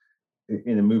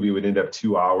 in a movie it would end up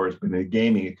 2 hours, but in the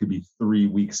gaming, it could be 3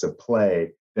 weeks of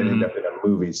play that end up in a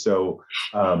movie. So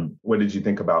what did you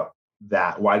think about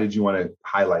that? Why did you want to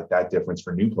highlight that difference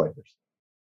for new players?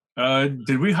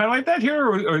 Did we highlight that here,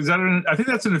 or is that I think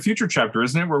that's in a future chapter,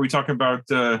 isn't it, where we talk about?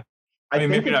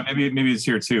 Maybe not. Maybe it's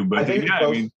here too. But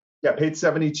page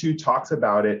 72 talks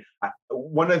about it.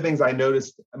 One of the things I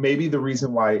noticed, maybe the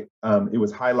reason why it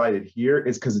was highlighted here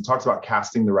is because it talks about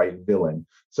casting the right villain.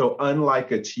 So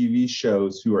unlike a TV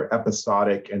shows who are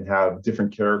episodic and have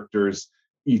different characters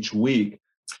each week,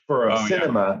 for a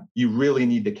cinema, you really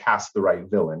need to cast the right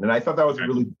villain. And I thought that was a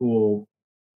really cool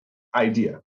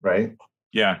idea, right?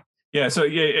 Yeah. So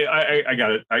I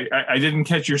got it. I didn't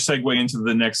catch your segue into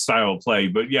the next style of play,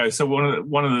 but yeah. So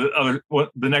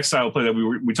the next style of play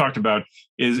that we talked about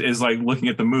is like looking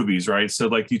at the movies, right? So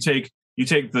like you take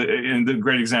the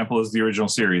great example is the original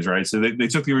series, right? So they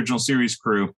took the original series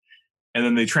crew and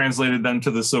then they translated them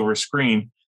to the silver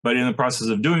screen. But in the process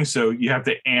of doing so, you have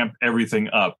to amp everything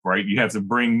up, right? You have to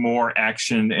bring more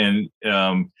action and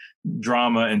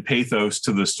drama and pathos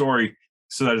to the story,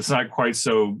 so that it's not quite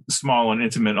so small and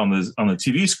intimate on the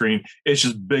TV screen. It's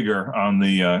just bigger on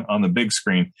the big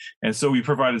screen. And so we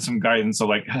provided some guidance of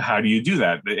like, how do you do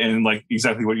that? And like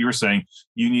exactly what you were saying,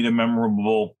 you need a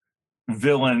memorable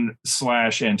villain /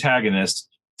 antagonist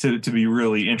to be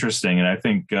really interesting. And I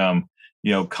think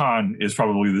Khan is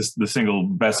probably the single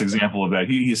best example of that.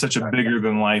 He's such a bigger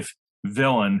than life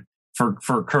villain for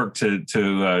Kirk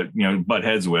to butt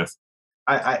heads with.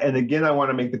 And again, I want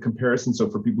to make the comparison. So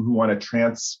for people who want to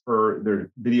transfer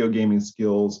their video gaming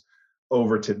skills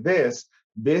over to this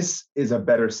is a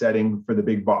better setting for the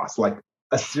big boss. Like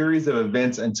a series of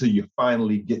events until you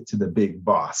finally get to the big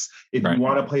boss. If you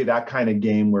want to play that kind of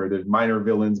game where there's minor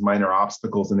villains, minor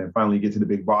obstacles, and then finally get to the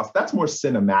big boss, that's more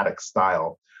cinematic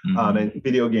style. And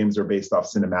video games are based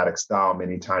off cinematic style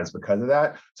many times because of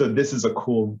that. So this is a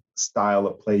cool style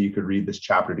of play. You could read this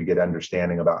chapter to get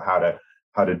understanding about how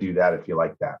to do that if you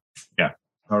like that. Yeah.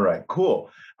 All right, cool.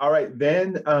 All right,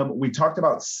 then we talked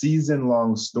about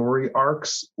season-long story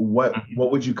arcs. What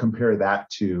would you compare that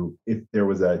to if there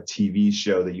was a TV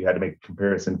show that you had to make a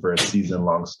comparison for a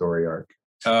season-long story arc?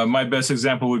 My best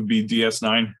example would be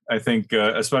DS9. I think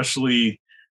especially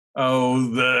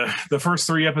the first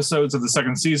 3 episodes of the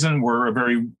second season were a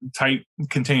very tight,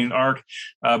 contained arc.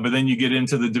 But then you get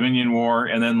into the Dominion War,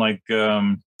 and then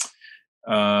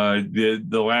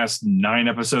the last 9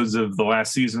 episodes of the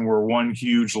last season were one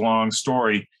huge long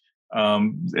story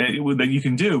that you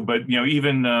can do. But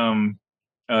even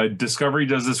Discovery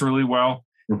does this really well,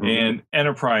 and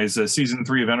Enterprise, season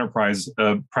 3 of Enterprise,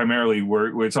 primarily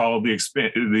where it's all of the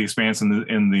expanse and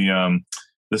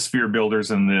the sphere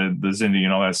builders and the Xindi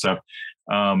and all that stuff.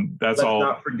 Let's all.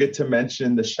 Not forget to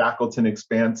mention the Shackleton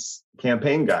Expanse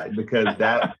campaign guide, because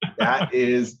that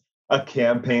is a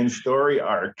campaign story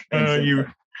arc. I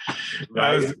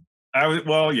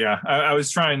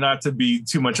was trying not to be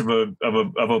too much of a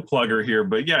plugger here,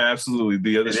 but yeah, absolutely.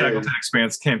 The Shackleton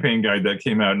Expanse campaign guide that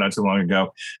came out not too long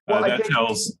ago, that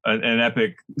tells an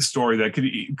epic story that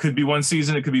could be one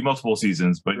season, it could be multiple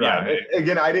seasons, but yeah.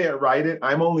 Again, I didn't write it.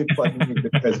 I'm only plugging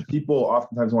it because people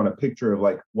oftentimes want a picture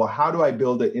of how do I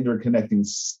build an interconnecting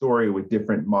story with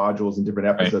different modules and different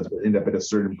episodes that end up at a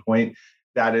certain point.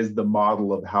 That is the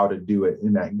model of how to do it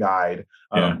in that guide.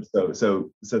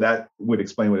 So that would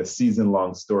explain what a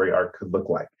season-long story arc could look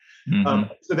like.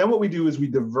 So then what we do is we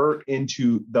divert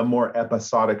into the more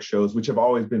episodic shows, which have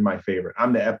always been my favorite.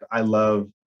 I love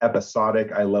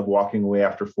episodic. I love walking away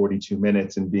after 42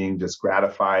 minutes and being just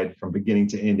gratified from beginning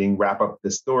to ending, wrap up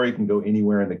the story, can go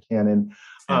anywhere in the canon.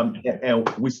 And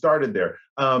we started there.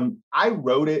 I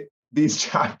wrote these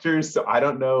chapters, so I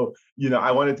don't know,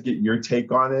 I wanted to get your take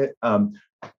on it.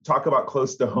 Talk about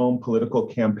close to home political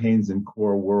campaigns in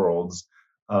core worlds.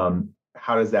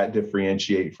 How does that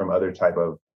differentiate from other type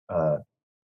of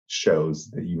shows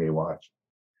that you may watch?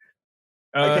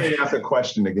 I can't ask a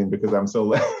question again because I'm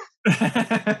so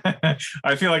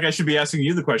I feel like I should be asking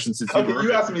you the question since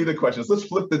you asked me the questions. Let's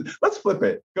flip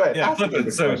it. Go ahead. Yeah, flip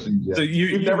it. So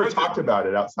you've never talked about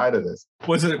it outside of this.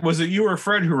 Was it you or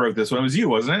Fred who wrote this one? It was you,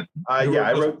 wasn't it? I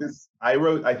wrote this.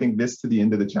 I think this to the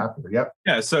end of the chapter. Yep.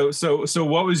 Yeah. So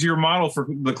what was your model for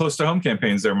the close to home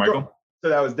campaigns there, Michael? Sure. So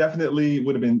that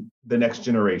would have been the next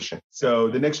generation. So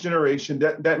the next generation,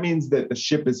 that means that the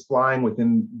ship is flying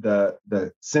within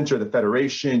the center of the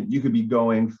Federation. You could be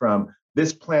going from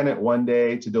this planet one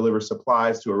day to deliver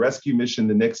supplies to a rescue mission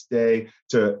the next day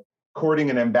to courting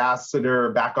an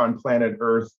ambassador back on planet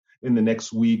Earth in the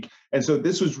next week. And so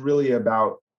this was really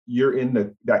about you're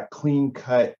in that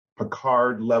clean-cut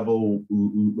Picard level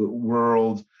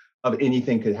world of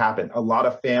anything could happen. A lot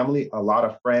of family, a lot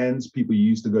of friends, people you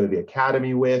used to go to the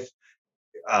academy with,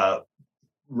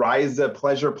 Risa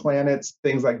pleasure planets,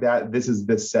 things like that. This is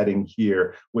this setting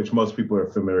here, which most people are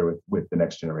familiar with the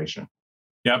next generation.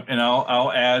 Yep, and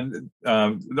I'll add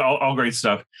all great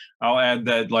stuff. I'll add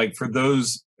that for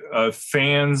those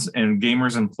fans and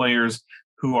gamers and players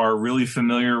who are really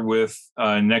familiar with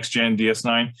next gen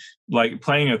DS9,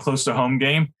 playing a close to home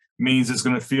game means it's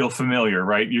going to feel familiar,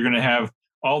 right? You're going to have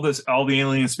all the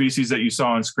alien species that you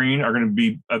saw on screen are going to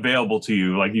be available to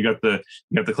you. You got the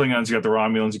Klingons, you got the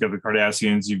Romulans, you got the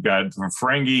Cardassians, you've got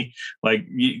Ferengi.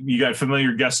 You got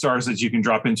familiar guest stars that you can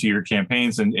drop into your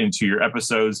campaigns and into your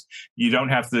episodes. You don't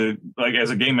have to, as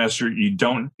a game master, you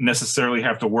don't necessarily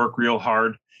have to work real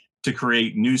hard to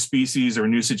create new species or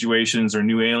new situations or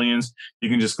new aliens.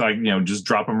 You can just just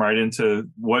drop them right into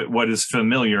what is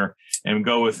familiar and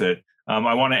go with it.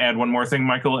 I want to add one more thing,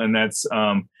 Michael, and that's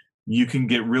you can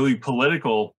get really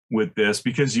political with this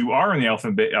because you are in the Alpha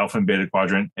and Beta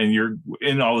quadrant and you're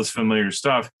in all this familiar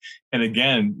stuff. And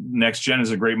again, Next Gen is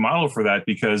a great model for that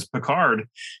because Picard,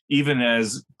 even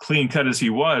as clean cut as he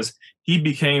was, he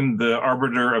became the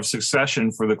arbiter of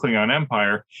succession for the Klingon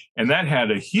Empire. And that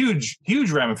had a huge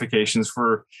ramifications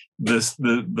for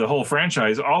the whole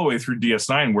franchise all the way through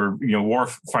DS9, where,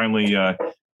 Worf finally,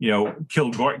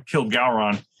 killed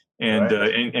Gowron.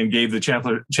 And gave the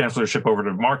chancellorship over to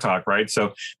Martok, right?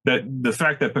 So that the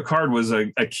fact that Picard was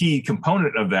a key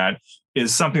component of that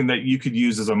is something that you could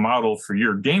use as a model for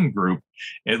your game group.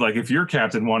 If your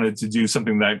captain wanted to do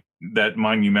something that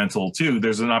monumental too,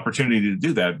 there's an opportunity to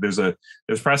do that. There's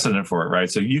precedent for it,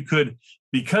 right? So you could,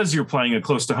 because you're playing a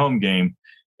close to home game,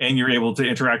 and you're able to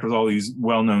interact with all these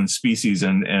well-known species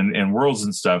and worlds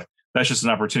and stuff. That's just an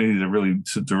opportunity to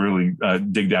really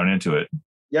dig down into it.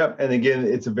 Yep, and again,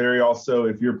 it's a very also,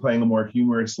 if you're playing a more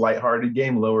humorous, lighthearted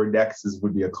game, Lower Decks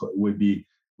would be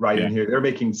right in here. They're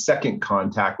making Second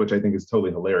Contact, which I think is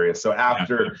totally hilarious. So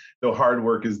after the hard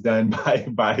work is done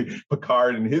by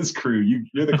Picard and his crew,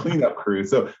 you're the cleanup crew.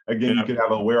 So again, you could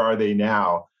have a "Where are they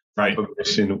now?" type of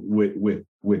mission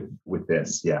with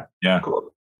this. Yeah. Yeah.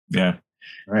 Cool. Yeah.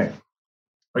 All right.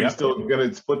 Are you still going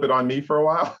to flip it on me for a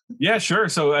while? Yeah, sure.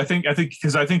 So I think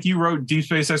because you wrote deep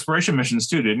space exploration missions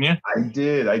too, didn't you? I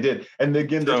did. And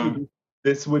again,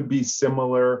 this would be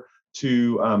similar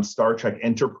to Star Trek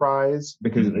Enterprise,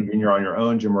 because again, you're on your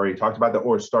own. Jim already talked about that,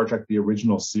 or Star Trek, the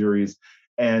original series.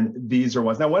 And these are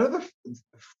ones. Now, one of the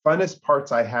funnest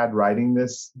parts I had writing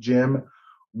this, Jim,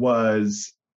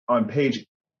 was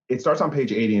it starts on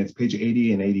page 80, and it's page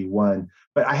 80 and 81.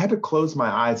 But I had to close my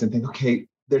eyes and think, okay,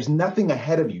 there's nothing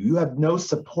ahead of you. You have no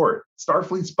support.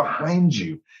 Starfleet's behind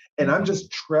you. And I'm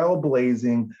just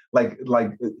trailblazing like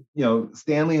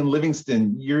Stanley and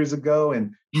Livingston years ago,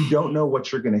 and you don't know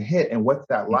what you're going to hit and what's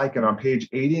that like. And on page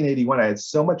 80 and 81, I had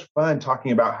so much fun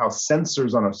talking about how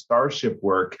sensors on a starship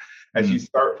work as you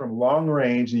start from long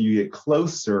range and you get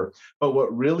closer. But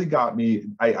what really got me,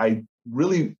 I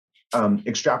really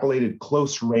extrapolated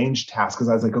close range tasks, because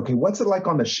I was like, okay, what's it like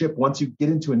on the ship once you get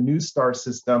into a new star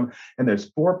system and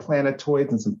there's 4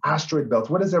 planetoids and some asteroid belts?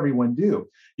 What does everyone do?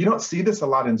 You don't see this a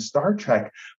lot in Star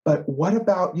Trek, but what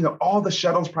about, all the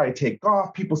shuttles probably take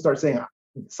off. People start saying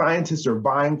scientists are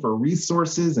vying for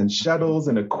resources and shuttles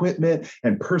and equipment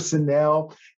and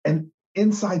personnel. And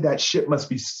inside that ship must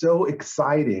be so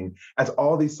exciting as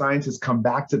all these scientists come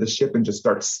back to the ship and just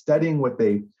start studying what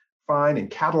they find and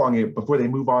cataloging it before they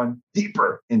move on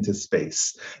deeper into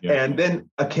space. Yeah. And then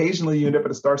occasionally you end up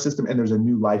at a star system and there's a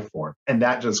new life form. And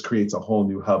that just creates a whole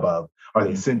new hubbub. Are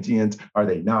they sentient? Are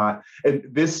they not? And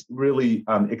this really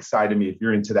excited me. If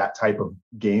you're into that type of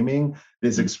gaming,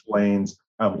 this explains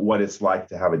what it's like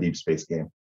to have a deep space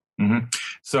game. Mm-hmm.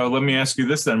 So let me ask you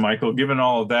this then, Michael, given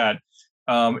all of that,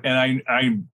 and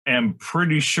I am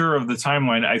pretty sure of the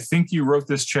timeline. I think you wrote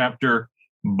this chapter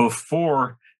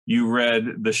before you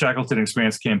read the Shackleton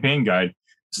Expanse campaign guide.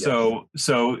 Yes.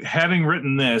 So having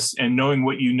written this and knowing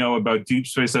what you know about deep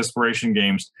space exploration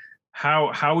games,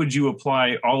 how would you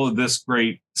apply all of this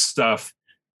great stuff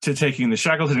to taking the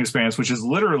Shackleton Expanse, which is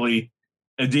literally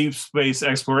a deep space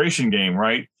exploration game,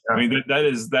 right? Yeah. I mean, that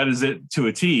is it to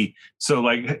a T. So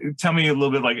tell me a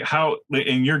little bit how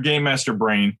in your game master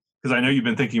brain, because I know you've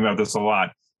been thinking about this a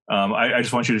lot. I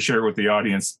just want you to share it with the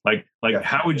audience.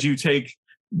 How would you take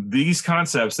these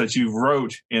concepts that you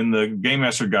wrote in the Game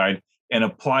Master Guide and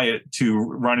apply it to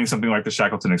running something like the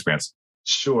Shackleton Expanse?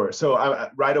 Sure. So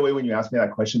right away, when you asked me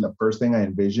that question, the first thing I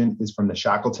envisioned is from the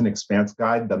Shackleton Expanse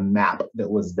Guide, the map that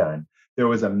was done. There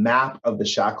was a map of the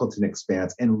Shackleton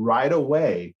Expanse. And right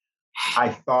away, I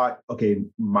thought, okay,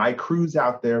 my crew's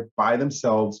out there by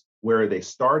themselves. Where are they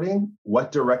starting?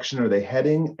 What direction are they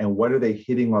heading? And what are they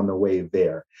hitting on the way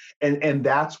there? And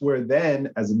that's where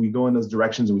then, as we go in those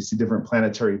directions and we see different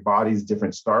planetary bodies,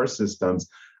 different star systems,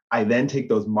 I then take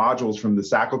those modules from the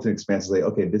Shackleton Expanse and say,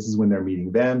 okay, this is when they're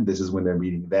meeting them. This is when they're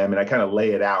meeting them. And I kind of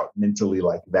lay it out mentally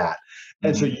like that. Mm-hmm.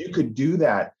 And so you could do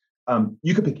that.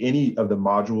 You could pick any of the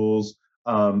modules,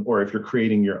 or if you're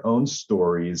creating your own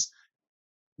stories,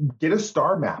 get a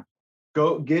star map.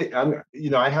 Go get,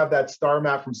 I have that star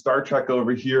map from Star Trek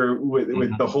over here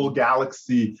with the whole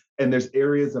galaxy, and there's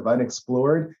areas of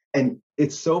unexplored. And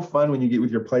it's so fun when you get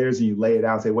with your players and you lay it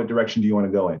out and say, what direction do you want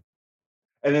to go in?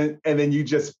 And then you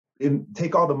just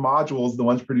take all the modules, the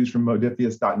ones produced from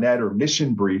Modiphius.net or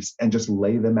mission briefs, and just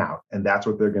lay them out. And that's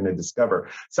what they're going to discover.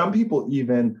 Some people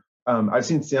even, I've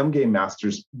seen some game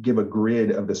masters give a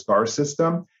grid of the star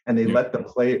system, and they let the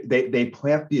player, they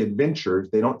plant the adventures.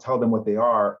 They don't tell them what they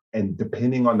are. And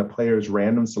depending on the player's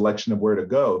random selection of where to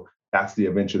go, that's the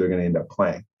adventure they're going to end up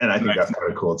playing. And I think that's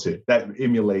kind of cool too. That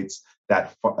emulates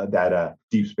that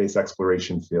deep space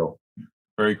exploration feel.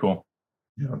 Very cool.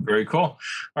 Yeah. Very cool.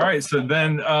 All right. So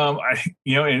then,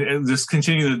 and just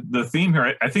continue the theme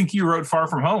here. I think you wrote Far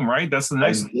From Home, right? That's the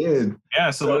next. I did. Yeah.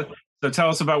 So tell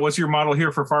us about what's your model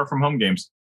here for Far From Home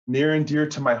games. Near and dear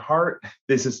to my heart,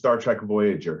 this is Star Trek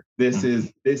Voyager. This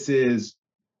is,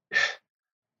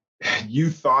 you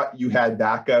thought you had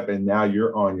backup and now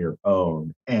you're on your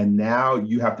own. And now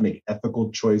you have to make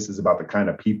ethical choices about the kind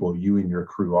of people you and your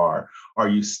crew are.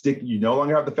 You no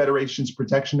longer have the Federation's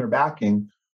protection or backing.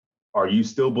 Are you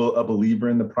still a believer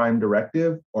in the Prime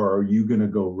Directive, or are you going to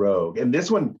go rogue? And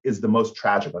this one is the most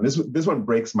tragic one. This one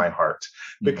breaks my heart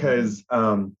because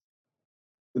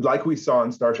like we saw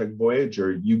in Star Trek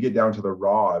Voyager, you get down to the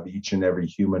raw of each and every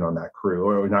human on that crew,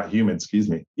 or not human, excuse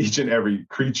me, each and every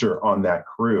creature on that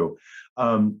crew.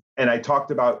 And I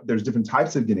talked about there's different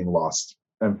types of getting lost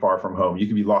and far from home. You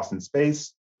can be lost in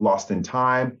space, lost in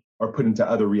time, or put into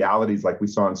other realities like we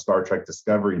saw in Star Trek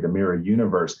Discovery, the mirror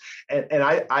universe. And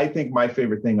I think my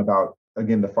favorite thing about,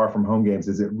 again, the Far From Home games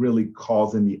is it really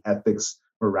calls in the ethics,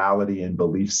 morality, and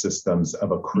belief systems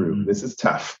of a crew. Mm-hmm. This is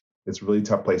tough. It's a really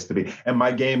tough place to be. And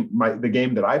the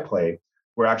game that I play,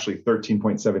 we're actually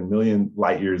 13.7 million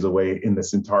light years away in the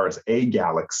Centaurus A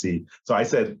galaxy. So I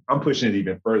said, I'm pushing it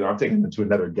even further. I'm taking it to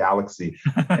another galaxy.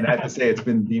 And I have to say, it's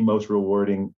been the most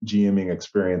rewarding GMing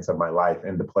experience of my life.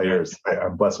 And the players,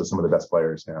 I'm blessed with some of the best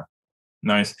players. Yeah.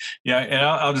 Nice. Yeah. And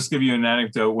I'll just give you an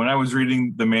anecdote. When I was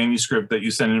reading the manuscript that you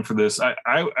sent in for this,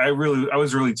 I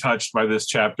was really touched by this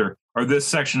chapter, or this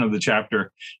section of the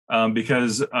chapter,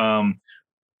 because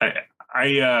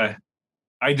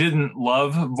I didn't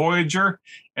love Voyager,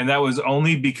 and that was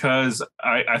only because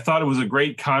I thought it was a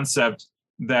great concept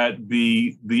that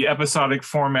the episodic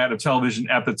format of television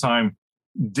at the time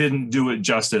didn't do it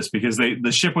justice, because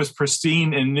the ship was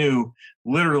pristine and new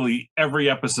literally every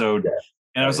episode. Yeah.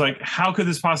 And I was like, how could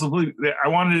this possibly? I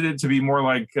wanted it to be more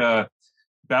like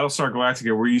Battlestar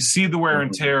Galactica, where you see the wear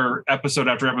and tear episode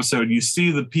after episode. You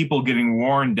see the people getting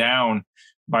worn down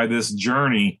by this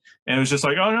journey. And it was just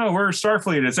like, oh no, we're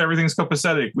Starfleet. Everything's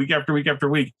copacetic week after week after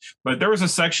week. But there was a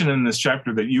section in this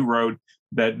chapter that you wrote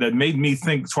that made me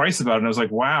think twice about it. And I was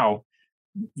like, wow,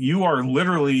 you are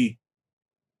literally,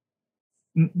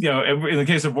 in the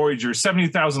case of Voyager,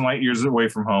 70,000 light years away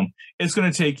from home. It's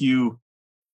going to take you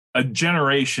a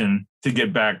generation to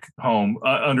get back home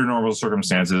under normal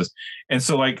circumstances. And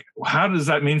so, like, how does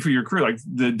that mean for your crew? Like,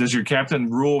 does your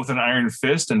captain rule with an iron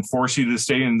fist and force you to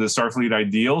stay in the Starfleet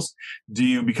ideals? Do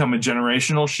you become a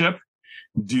generational ship?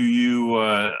 Do you,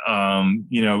 what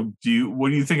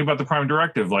do you think about the Prime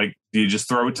Directive? Like, do you just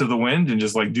throw it to the wind and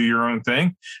just like do your own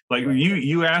thing? Like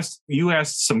you asked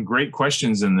some great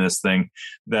questions in this thing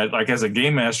that, like, as a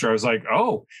game master, I was like,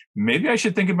 oh, maybe I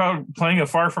should think about playing a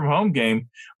Far From Home game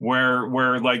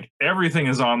where like everything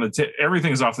is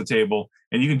everything is off the table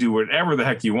and you can do whatever the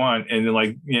heck you want, and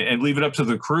and leave it up to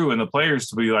the crew and the players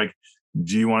to be like,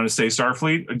 do you want to stay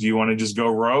Starfleet? Or do you want to just go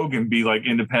rogue and be like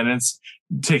independents,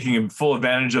 taking full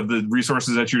advantage of the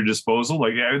resources at your disposal?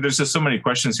 Like, there's just so many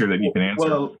questions here that you can answer.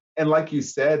 Well, and like you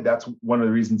said, that's one of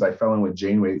the reasons I fell in with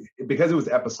Janeway, because it was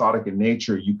episodic in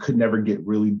nature. You could never get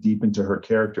really deep into her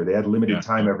character. They had limited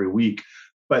time every week.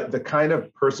 But the kind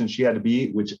of person she had to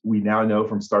be, which we now know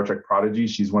from Star Trek Prodigy,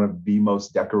 she's one of the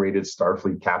most decorated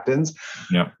Starfleet captains.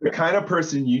 Yeah. The kind of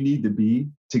person you need to be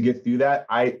to get through that.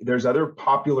 There's other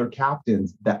popular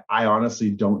captains that I honestly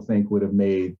don't think would have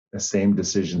made the same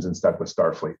decisions and stuck with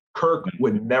Starfleet. Kirk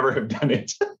would never have done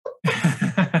it.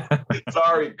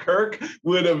 Sorry, Kirk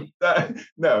would have,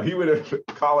 he would have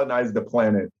colonized the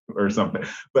planet or something.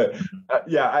 But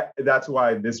that's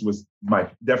why this was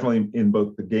definitely in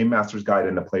both the Game Master's Guide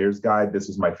and the Player's Guide, this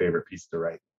was my favorite piece to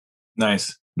write.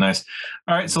 Nice. All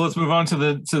right, so let's move on to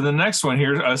the next one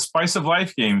here. Spice of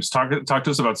Life games. Talk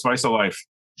to us about Spice of Life.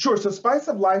 Sure. So Spice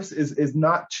of Life is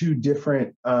not too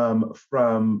different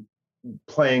from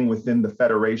playing within the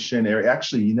Federation area.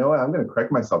 Actually, you know what? I'm going to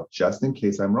correct myself just in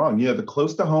case I'm wrong. The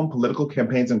close to home political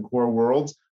campaigns and core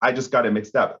worlds, I just got it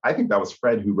mixed up. I think that was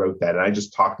Fred who wrote that, and I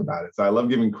just talked about it. So I love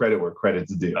giving credit where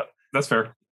credit's due. That's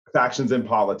fair. Factions and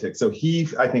politics. So he,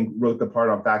 I think, wrote the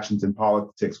part on factions and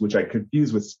politics, which I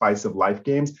confused with Spice of Life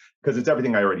games because it's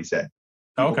everything I already said.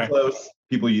 People close,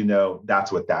 people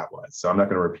that's what that was. So I'm not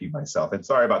going to repeat myself. And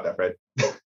sorry about that, Fred.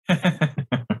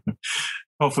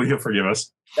 Hopefully he'll forgive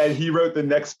us. And he wrote the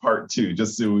next part too,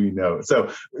 just so we know.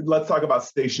 So let's talk about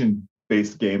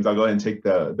station-based games. I'll go ahead and take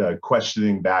the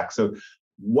questioning back. So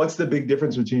what's the big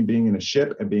difference between being in a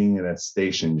ship and being in a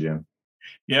station, Jim?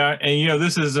 Yeah, and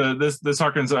this is this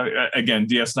harkens again.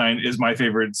 DS9 is my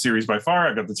favorite series by far.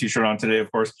 I got the T-shirt on today,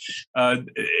 of course.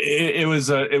 It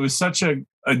was such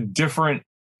a different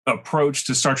approach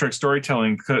to Star Trek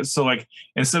storytelling. So, like,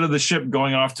 instead of the ship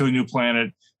going off to a new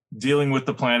planet, dealing with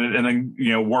the planet, and then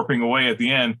warping away at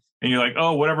the end, and you're like,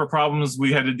 oh, whatever problems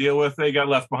we had to deal with, they got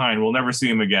left behind. We'll never see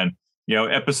them again.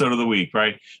 Episode of the week,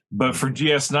 right? But for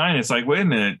DS9, it's like, wait a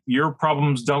minute, your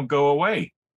problems don't go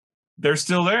away. They're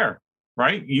still there.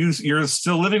 Right, you're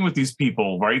still living with these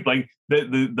people, right? Like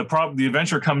the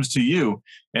adventure comes to you,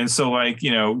 and so like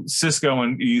Cisco,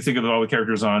 and you think of all the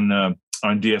characters on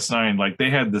DS9, like they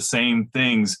had the same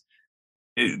things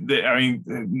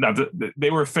they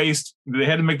were faced, they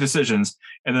had to make decisions,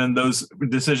 and then those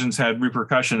decisions had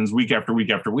repercussions week after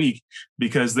week after week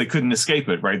because they couldn't escape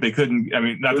it, right? They couldn't,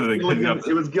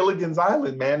 it was Gilligan's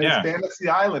Island, man. It was Fantasy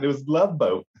Island. It was Love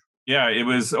Boat. Yeah, it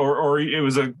was, or it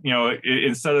was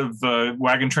instead of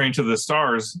Wagon Train to the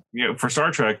Stars, for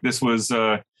Star Trek, this was,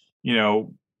 you're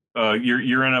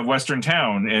in a Western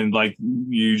town and like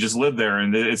you just live there,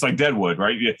 and it's like Deadwood,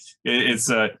 right? It's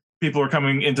people are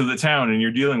coming into the town and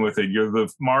you're dealing with it. You're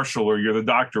the marshal, or you're the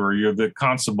doctor, or you're the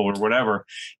constable, or whatever,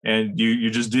 and you're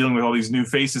just dealing with all these new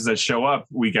faces that show up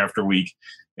week after week.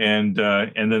 And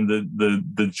then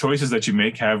the choices that you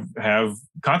make have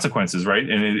consequences, right?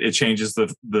 And it changes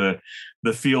the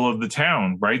feel of the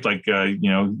town, right? Like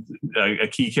a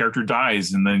key character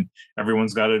dies, and then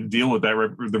everyone's got to deal with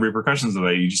the repercussions of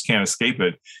that. You just can't escape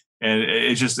it, and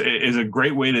it just is a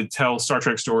great way to tell Star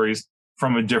Trek stories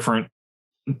from a different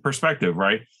perspective,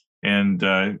 right? And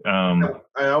I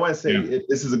want to say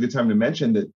this is a good time to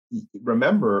mention that.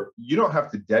 Remember, you don't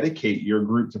have to dedicate your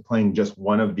group to playing just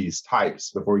one of these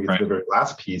types before you get to the very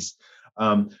last piece.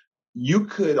 You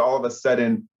could all of a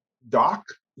sudden dock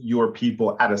your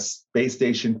people at a space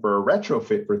station for a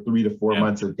retrofit for 3 to 4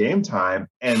 months of game time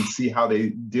and see how they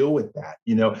deal with that,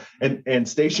 and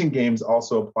station games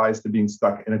also applies to being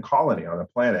stuck in a colony on a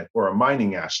planet or a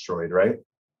mining asteroid, right?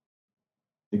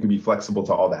 It can be flexible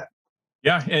to all that.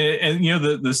 Yeah. And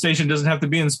the station doesn't have to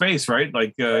be in space, right?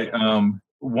 Like,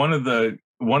 one of the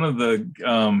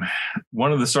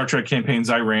Star Trek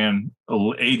campaigns I ran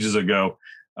ages ago,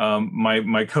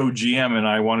 my co-GM and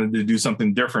I wanted to do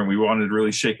something different. We wanted to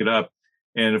really shake it up,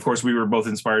 and of course we were both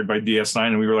inspired by DS9,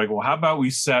 and we were like, well, how about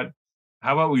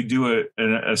we do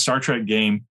a Star Trek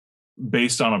game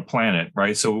based on a planet,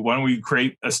 right? So why don't we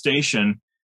create a station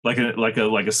like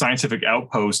a scientific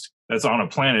outpost that's on a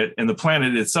planet, and the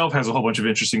planet itself has a whole bunch of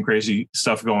interesting, crazy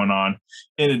stuff going on,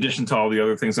 in addition to all the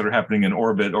other things that are happening in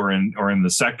orbit or in the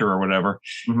sector or whatever.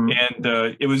 Mm-hmm.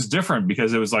 And it was different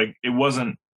because it was like, it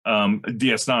wasn't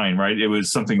DS9, right? It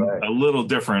was something a little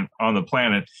different on the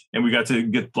planet, and we got to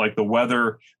get like the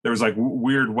weather. There was like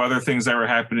weird weather things that were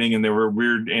happening, and there were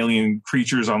weird alien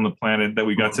creatures on the planet that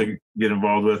we got to get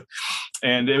involved with,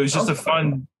 and it was just a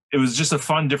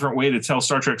fun, different way to tell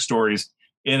Star Trek stories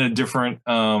in a different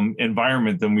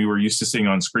environment than we were used to seeing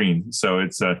on screen. So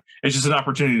it's just an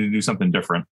opportunity to do something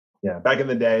different. Yeah, back in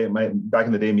the day,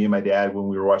 me and my dad, when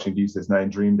we were watching Deep Space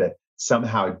Nine, dreamed that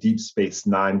somehow Deep Space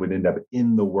Nine would end up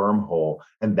in the wormhole,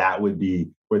 and that would be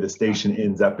where the station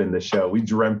ends up in the show. We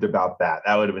dreamt about that.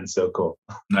 That would have been so cool.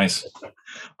 Nice.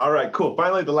 All right, cool.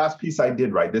 Finally, the last piece I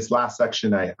did right. This last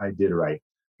section I did right.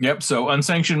 Yep. So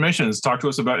unsanctioned missions. Talk to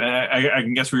us about. I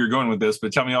can guess where you're going with this,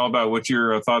 but tell me all about what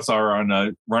your thoughts are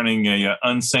on running a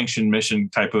unsanctioned mission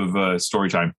type of story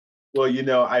time. Well,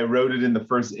 I wrote it in the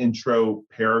first intro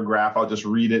paragraph. I'll just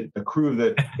read it. The crew of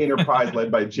the Enterprise,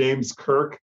 led by James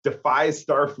Kirk, defies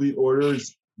Starfleet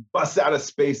orders, busts out of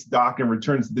space dock, and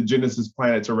returns to the Genesis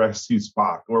planet to rescue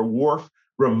Spock. Or Worf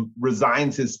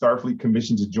resigns his Starfleet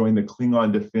commission to join the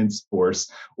Klingon Defense Force.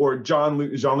 Or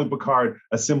Jean-Luc Picard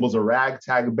assembles a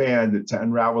ragtag band to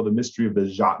unravel the mystery of the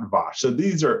Zhat Vash. So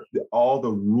these are all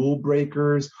the rule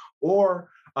breakers. Or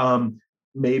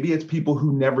maybe it's people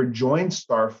who never joined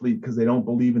Starfleet because they don't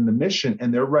believe in the mission,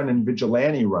 and they're running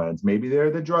vigilante runs. Maybe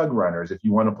they're the drug runners, if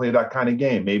you want to play that kind of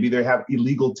game. Maybe they have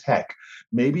illegal tech.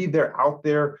 Maybe they're out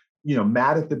there,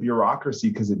 mad at the bureaucracy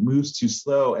because it moves too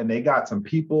slow, and they got some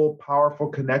people, powerful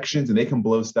connections, and they can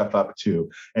blow stuff up too,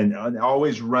 and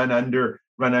always run under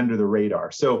the radar.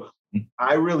 So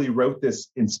I really wrote this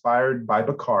inspired by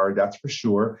Picard, that's for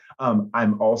sure.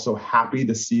 I'm also happy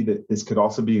to see that this could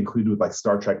also be included with like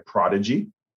Star Trek Prodigy,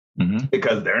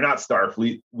 because they're not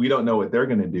Starfleet. We don't know what they're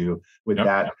going to do with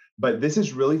that. But this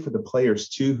is really for the players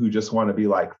too, who just want to be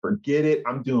like, forget it,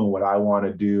 I'm doing what I want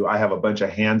to do. I have a bunch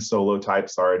of Han Solo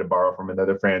types, sorry to borrow from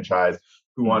another franchise,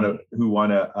 who want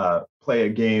to play a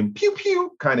game, pew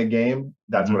pew kind of game.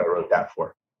 That's what I wrote that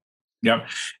for. Yep.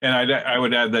 And I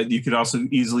would add that you could also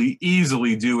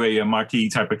easily do a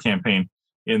Maquis type of campaign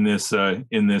in this kind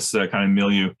of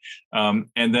milieu. And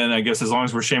then I guess as long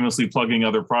as we're shamelessly plugging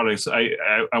other products, I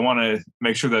want to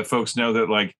make sure that folks know that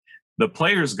like the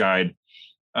Player's Guide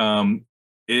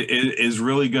is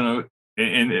really going to,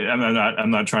 and I'm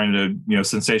not trying to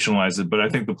sensationalize it, but I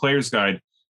think the Player's Guide,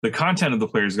 the content of the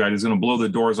Player's Guide is going to blow the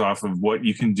doors off of what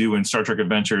you can do in Star Trek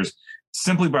Adventures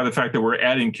simply by the fact that we're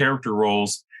adding character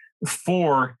roles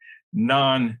for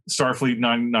non-Starfleet,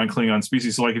 non-Klingon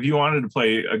species. So like if you wanted to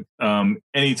play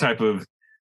any type of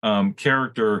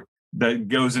character that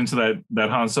goes into that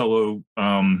Han Solo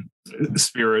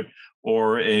spirit,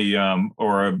 or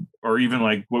or even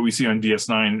like what we see on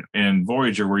DS9 and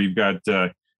Voyager, where you've got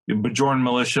Bajoran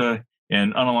militia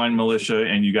and unaligned militia,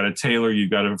 and you've got a tailor,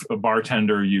 you've got a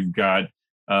bartender, you've got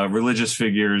religious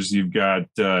figures, you've got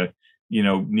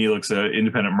Neelix,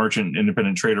 independent merchant,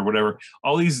 independent trader, whatever.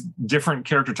 All these different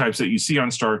character types that you see on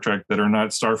Star Trek that are not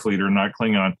Starfleet or not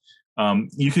Klingon.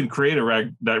 You can create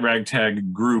that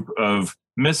ragtag group of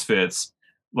misfits,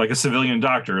 like a civilian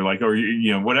doctor,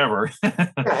 or whatever. Yeah,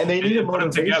 and they need a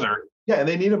motivation together. Yeah, and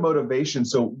they need a motivation.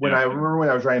 So I remember when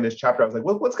I was writing this chapter, I was like,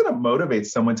 well, what's going to motivate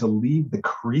someone to leave the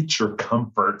creature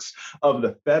comforts of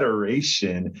the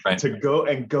Federation to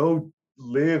go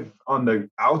live on the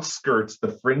outskirts,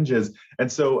 the fringes?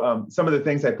 And so some of the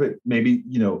things I put, maybe,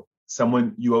 you owe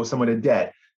someone a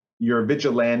debt. You're a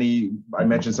vigilante. I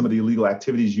mentioned some of the illegal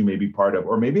activities you may be part of,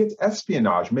 or maybe it's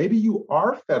espionage. Maybe you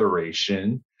are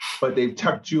Federation, but they've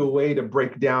tucked you away to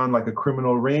break down like a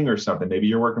criminal ring or something. Maybe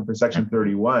you're working for Section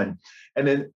 31.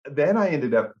 And then I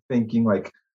ended up thinking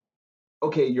like,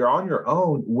 okay, you're on your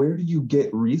own. Where do you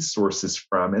get resources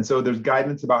from? And so there's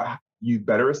guidance about you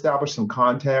better establish some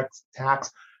contacts.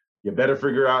 You better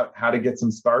figure out how to get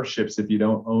some starships if you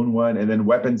don't own one. And then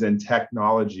weapons and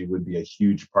technology would be a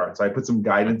huge part. So I put some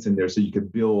guidance in there so you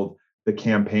could build the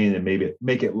campaign and maybe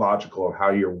make it logical of how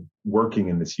you're working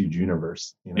in this huge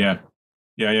universe. Yeah,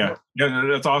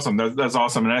 that's awesome. That's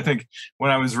awesome. And I think when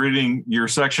I was reading your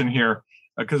section here,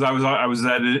 because I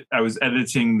was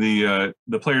editing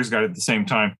the player's guide at the same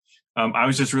time, I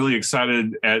was just really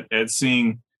excited at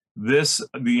seeing this,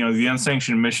 the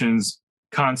unsanctioned missions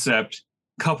concept,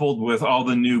 coupled with all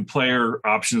the new player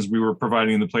options we were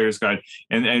providing in the player's guide,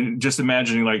 and just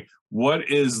imagining like,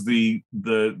 what is the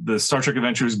Star Trek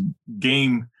Adventures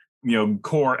game,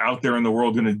 core out there in the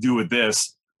world going to do with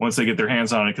this once they get their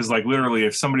hands on it? Because like literally,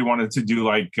 if somebody wanted to do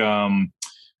like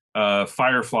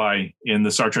Firefly in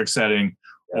the Star Trek setting,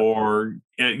 or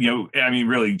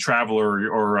really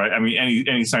Traveler, or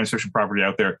any science fiction property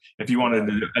out there, if you wanted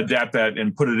to adapt that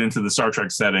and put it into the Star Trek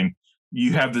setting,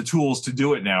 you have the tools to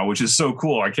do it now, which is so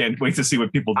cool. I can't wait to see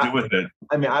what people do with it.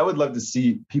 I would love to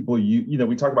see people,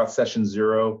 we talk about Session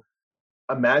Zero.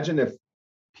 Imagine if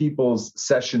people's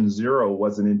Session Zero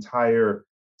was an entire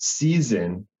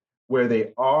season where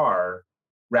they are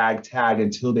ragtag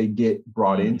until they get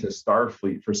brought into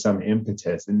Starfleet for some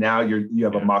impetus. And now you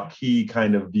have a Maquis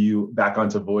kind of view back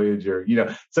onto Voyager,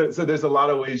 So there's a lot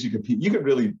of ways you could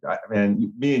really,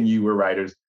 man, me and you were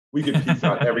writers. We could piece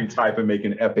out every type and make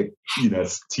an epic,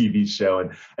 TV show.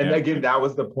 And again, that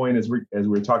was the point as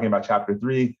we're talking about Chapter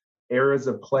 3, eras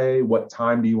of play. What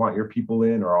time do you want your people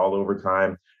in, or all over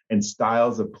time? And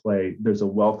styles of play. There's a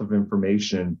wealth of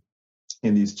information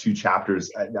in these 2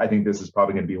 chapters. I think this is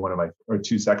probably going to be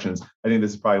 2 sections. I think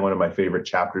this is probably one of my favorite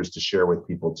chapters to share with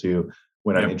people too,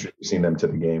 when I'm introducing them to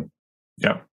the game.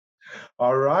 Yeah.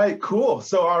 All right, cool.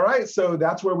 So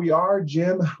that's where we are.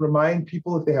 Jim, remind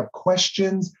people if they have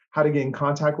questions, how to get in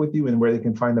contact with you, and where they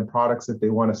can find the products if they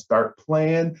want to start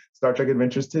playing Star Trek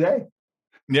Adventures today.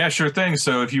 Yeah, sure thing.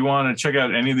 So if you want to check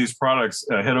out any of these products,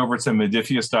 head over to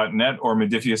Modiphius.net or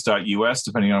Modiphius.us,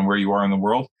 depending on where you are in the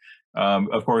world.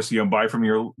 Of course, buy from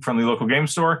your friendly local game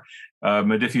store.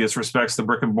 Modiphius respects the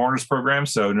brick and mortars program,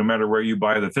 so no matter where you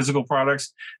buy the physical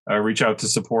products, reach out to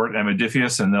support at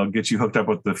Modiphius, and they'll get you hooked up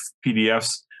with the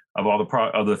PDFs of all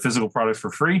the physical products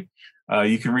for free.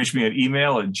 You can reach me at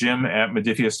email at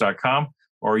jim@modiphius.com,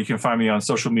 or you can find me on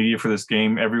social media for this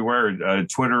game everywhere: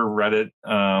 Twitter, Reddit,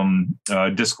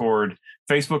 Discord,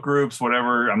 Facebook groups,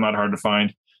 whatever. I'm not hard to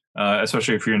find.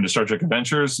 Especially if you're into Star Trek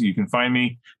Adventures, you can find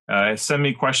me. Send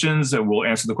me questions, and we'll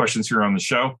answer the questions here on the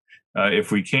show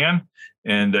if we can.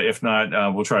 And if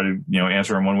not, we'll try to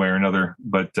answer them one way or another.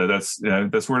 But that's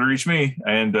where to reach me.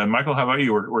 And Michael, how about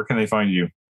you? Where can they find you?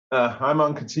 I'm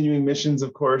on Continuing Missions,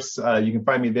 of course. You can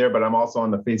find me there, but I'm also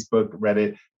on the Facebook,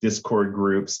 Reddit, Discord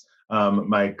groups.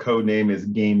 My code name is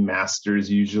Game Masters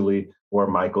usually, or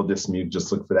Michael Dismuke.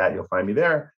 Just look for that. You'll find me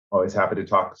there. Always happy to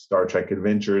talk Star Trek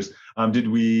Adventures. Did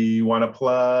we want to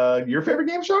plug your favorite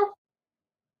game shop?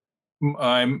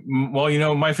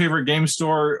 My favorite game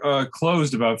store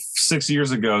closed about 6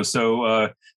 years ago. So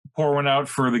pour one out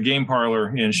for the Game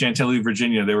Parlor in Chantilly,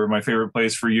 Virginia. They were my favorite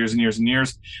place for years and years and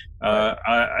years.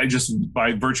 I just,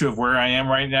 by virtue of where I am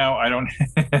right now, I don't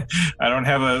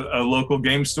have a local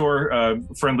game store,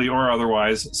 friendly or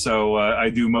otherwise. So I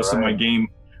do most of my game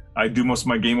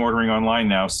ordering online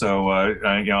now. So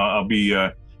I'll be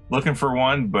looking for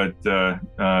one, but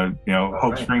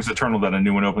hope springs eternal that a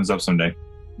new one opens up someday.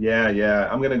 Yeah.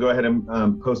 I'm going to go ahead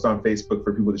and post on Facebook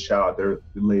for people to shout out their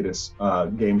latest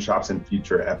game shops in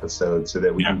future episodes, so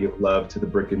that we can give love to the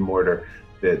brick and mortar.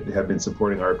 that have been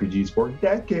supporting RPGs for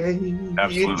decades.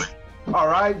 Absolutely. All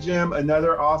right, Jim,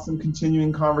 another awesome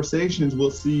continuing conversations. We'll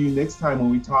see you next time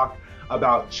when we talk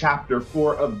about Chapter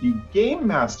 4 of the Game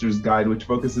Master's Guide, which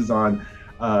focuses on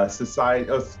society,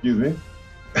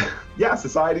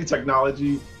 society,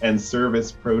 technology, and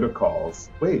service protocols.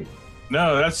 Wait.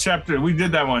 No, that's we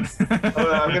did that one.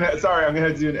 I'm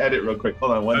gonna do an edit real quick.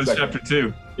 Hold on one second. Chapter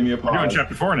 2. Give me a pause. We're doing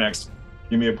Chapter 4 next.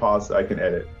 Give me a pause so I can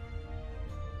edit.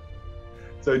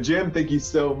 So Jim, thank you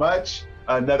so much.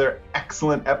 Another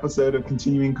excellent episode of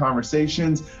Continuing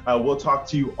Conversations. We'll talk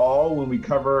to you all when we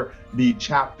cover the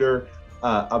chapter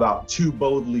about To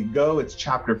Boldly Go. It's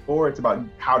Chapter 4. It's about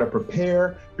how to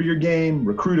prepare for your game,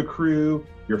 recruit a crew,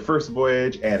 your first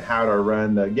voyage, and how to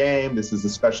run the game. This is a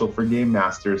special for Game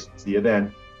Masters. See you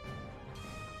then.